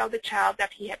want to tell the child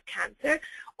that he had cancer,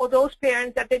 or those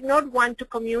parents that did not want to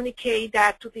communicate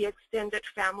that to the extended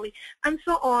family, and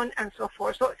so on and so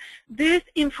forth. So this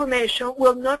information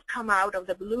will not come out of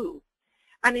the blue.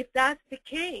 And if that's the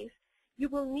case, you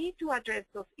will need to address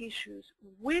those issues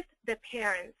with the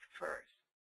parents first.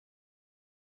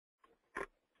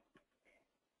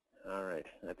 All right,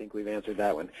 I think we've answered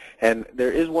that one. And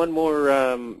there is one more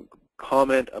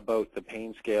comment about the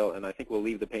pain scale, and I think we'll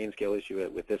leave the pain scale issue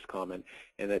with this comment.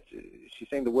 And that she's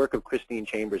saying the work of Christine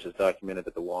Chambers has documented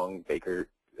that the Wong-Baker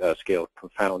scale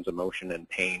confounds emotion and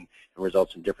pain and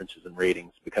results in differences in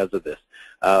ratings because of this.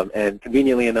 And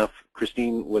conveniently enough,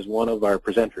 Christine was one of our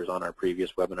presenters on our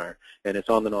previous webinar, and it's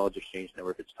on the Knowledge Exchange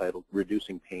Network. It's titled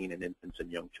Reducing Pain in Infants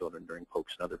and Young Children During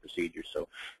Pokes and Other Procedures. So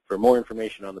for more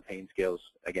information on the pain scales,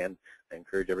 again, I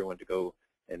encourage everyone to go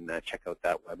and check out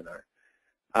that webinar.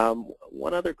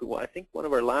 I think one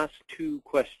of our last two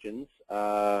questions,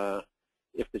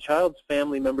 if the child's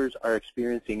family members are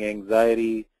experiencing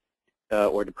anxiety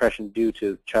or depression due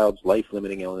to the child's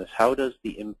life-limiting illness, how does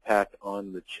the impact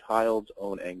on the child's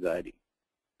own anxiety?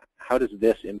 How does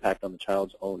this impact on the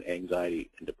child's own anxiety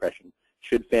and depression?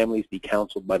 Should families be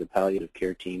counseled by the palliative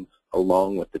care team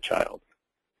along with the child?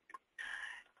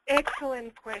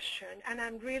 Excellent question, and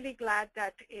I'm really glad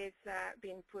that is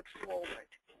being put forward.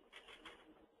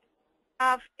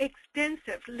 I have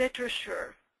extensive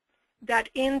literature that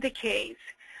indicates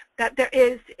that there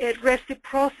is a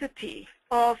reciprocity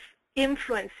of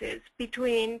influences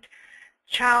between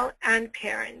child and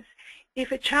parents.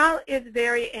 If a child is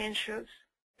very anxious,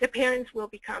 the parents will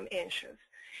become anxious.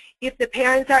 If the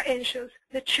parents are anxious,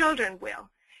 the children will.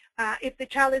 If the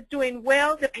child is doing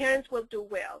well, the parents will do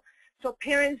well. So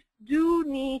parents do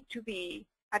need to be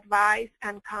advised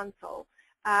and counseled.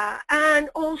 And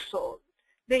also,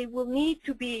 they will need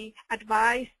to be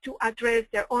advised to address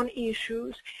their own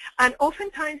issues. And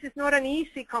oftentimes, it's not an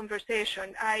easy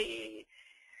conversation. I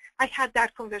had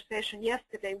that conversation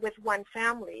yesterday with one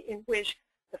family in which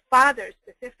the father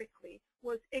specifically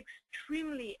was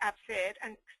extremely upset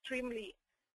and extremely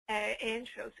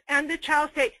anxious. And the child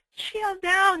said, "Chill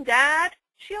down, Dad.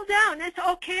 Chill down. It's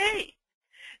okay."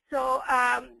 So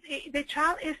the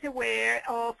child is aware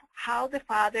of how the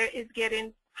father is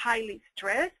getting highly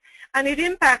stressed, and it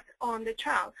impacts on the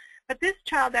child. But this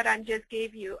child that I just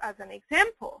gave you as an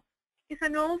example is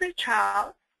an older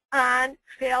child and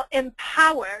felt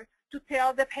empowered to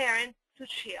tell the parent to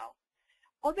chill.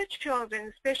 Other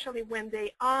children, especially when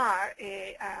they are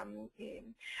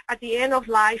at the end of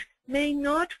life, may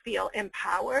not feel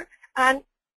empowered, and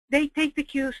they take the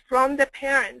cues from the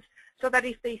parents, so that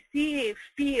if they see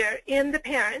fear in the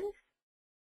parents,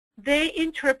 they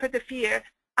interpret the fear,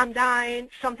 "I'm dying,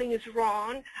 something is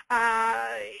wrong,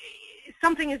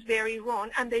 something is very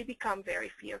wrong," and they become very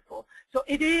fearful. So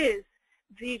it is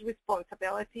the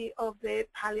responsibility of the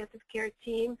palliative care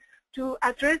team to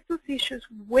address those issues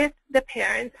with the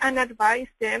parents and advise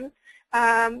them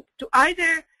to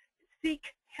either seek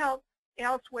help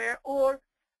elsewhere or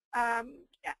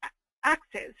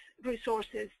access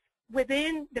resources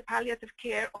within the palliative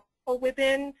care or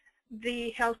within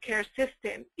the healthcare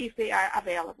system if they are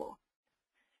available.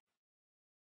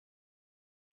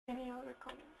 Any other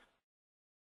comments?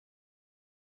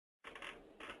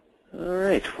 All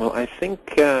right. Well, I think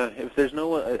if there's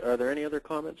no, are there any other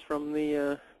comments from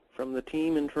the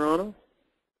team in Toronto?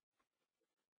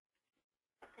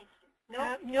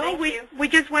 No, we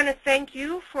just want to thank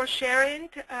you for sharing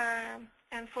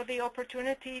and for the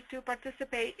opportunity to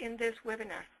participate in this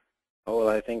webinar. Oh, well,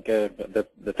 I think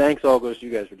the thanks all goes to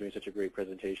you guys for doing such a great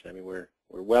presentation. I mean, we're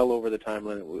well over the time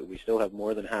limit. We still have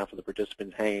more than half of the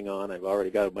participants hanging on. I've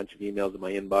already got a bunch of emails in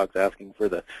my inbox asking for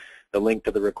the link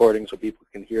to the recording so people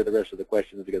can hear the rest of the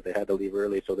questions because they had to leave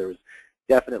early. So there was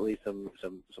definitely some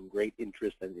great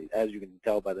interest, and as you can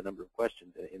tell by the number of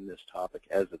questions in this topic,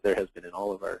 as there has been in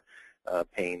all of our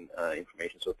pain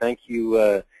information. So thank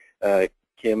you,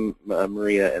 Kim,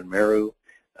 Maria, and Maru,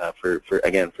 for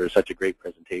such a great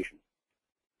presentation.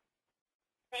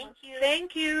 Thank you.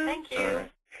 Thank you. Thank you.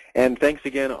 And thanks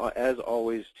again, as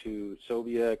always, to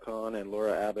Sobia Khan and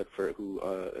Laura Abbott who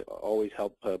always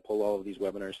help pull all of these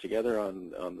webinars together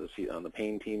on the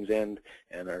pain team's end,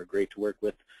 and are great to work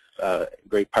with,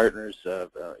 great partners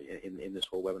in this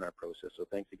whole webinar process. So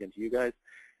thanks again to you guys.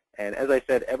 And as I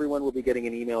said, everyone will be getting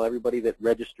an email. Everybody that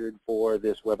registered for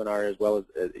this webinar, as well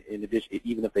as in addition,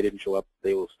 even if they didn't show up,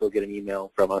 they will still get an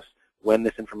email from us when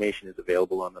this information is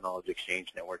available on the Knowledge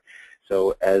Exchange Network.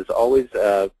 So as always,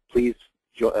 please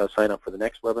sign up for the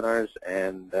next webinars,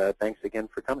 and thanks again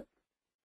for coming.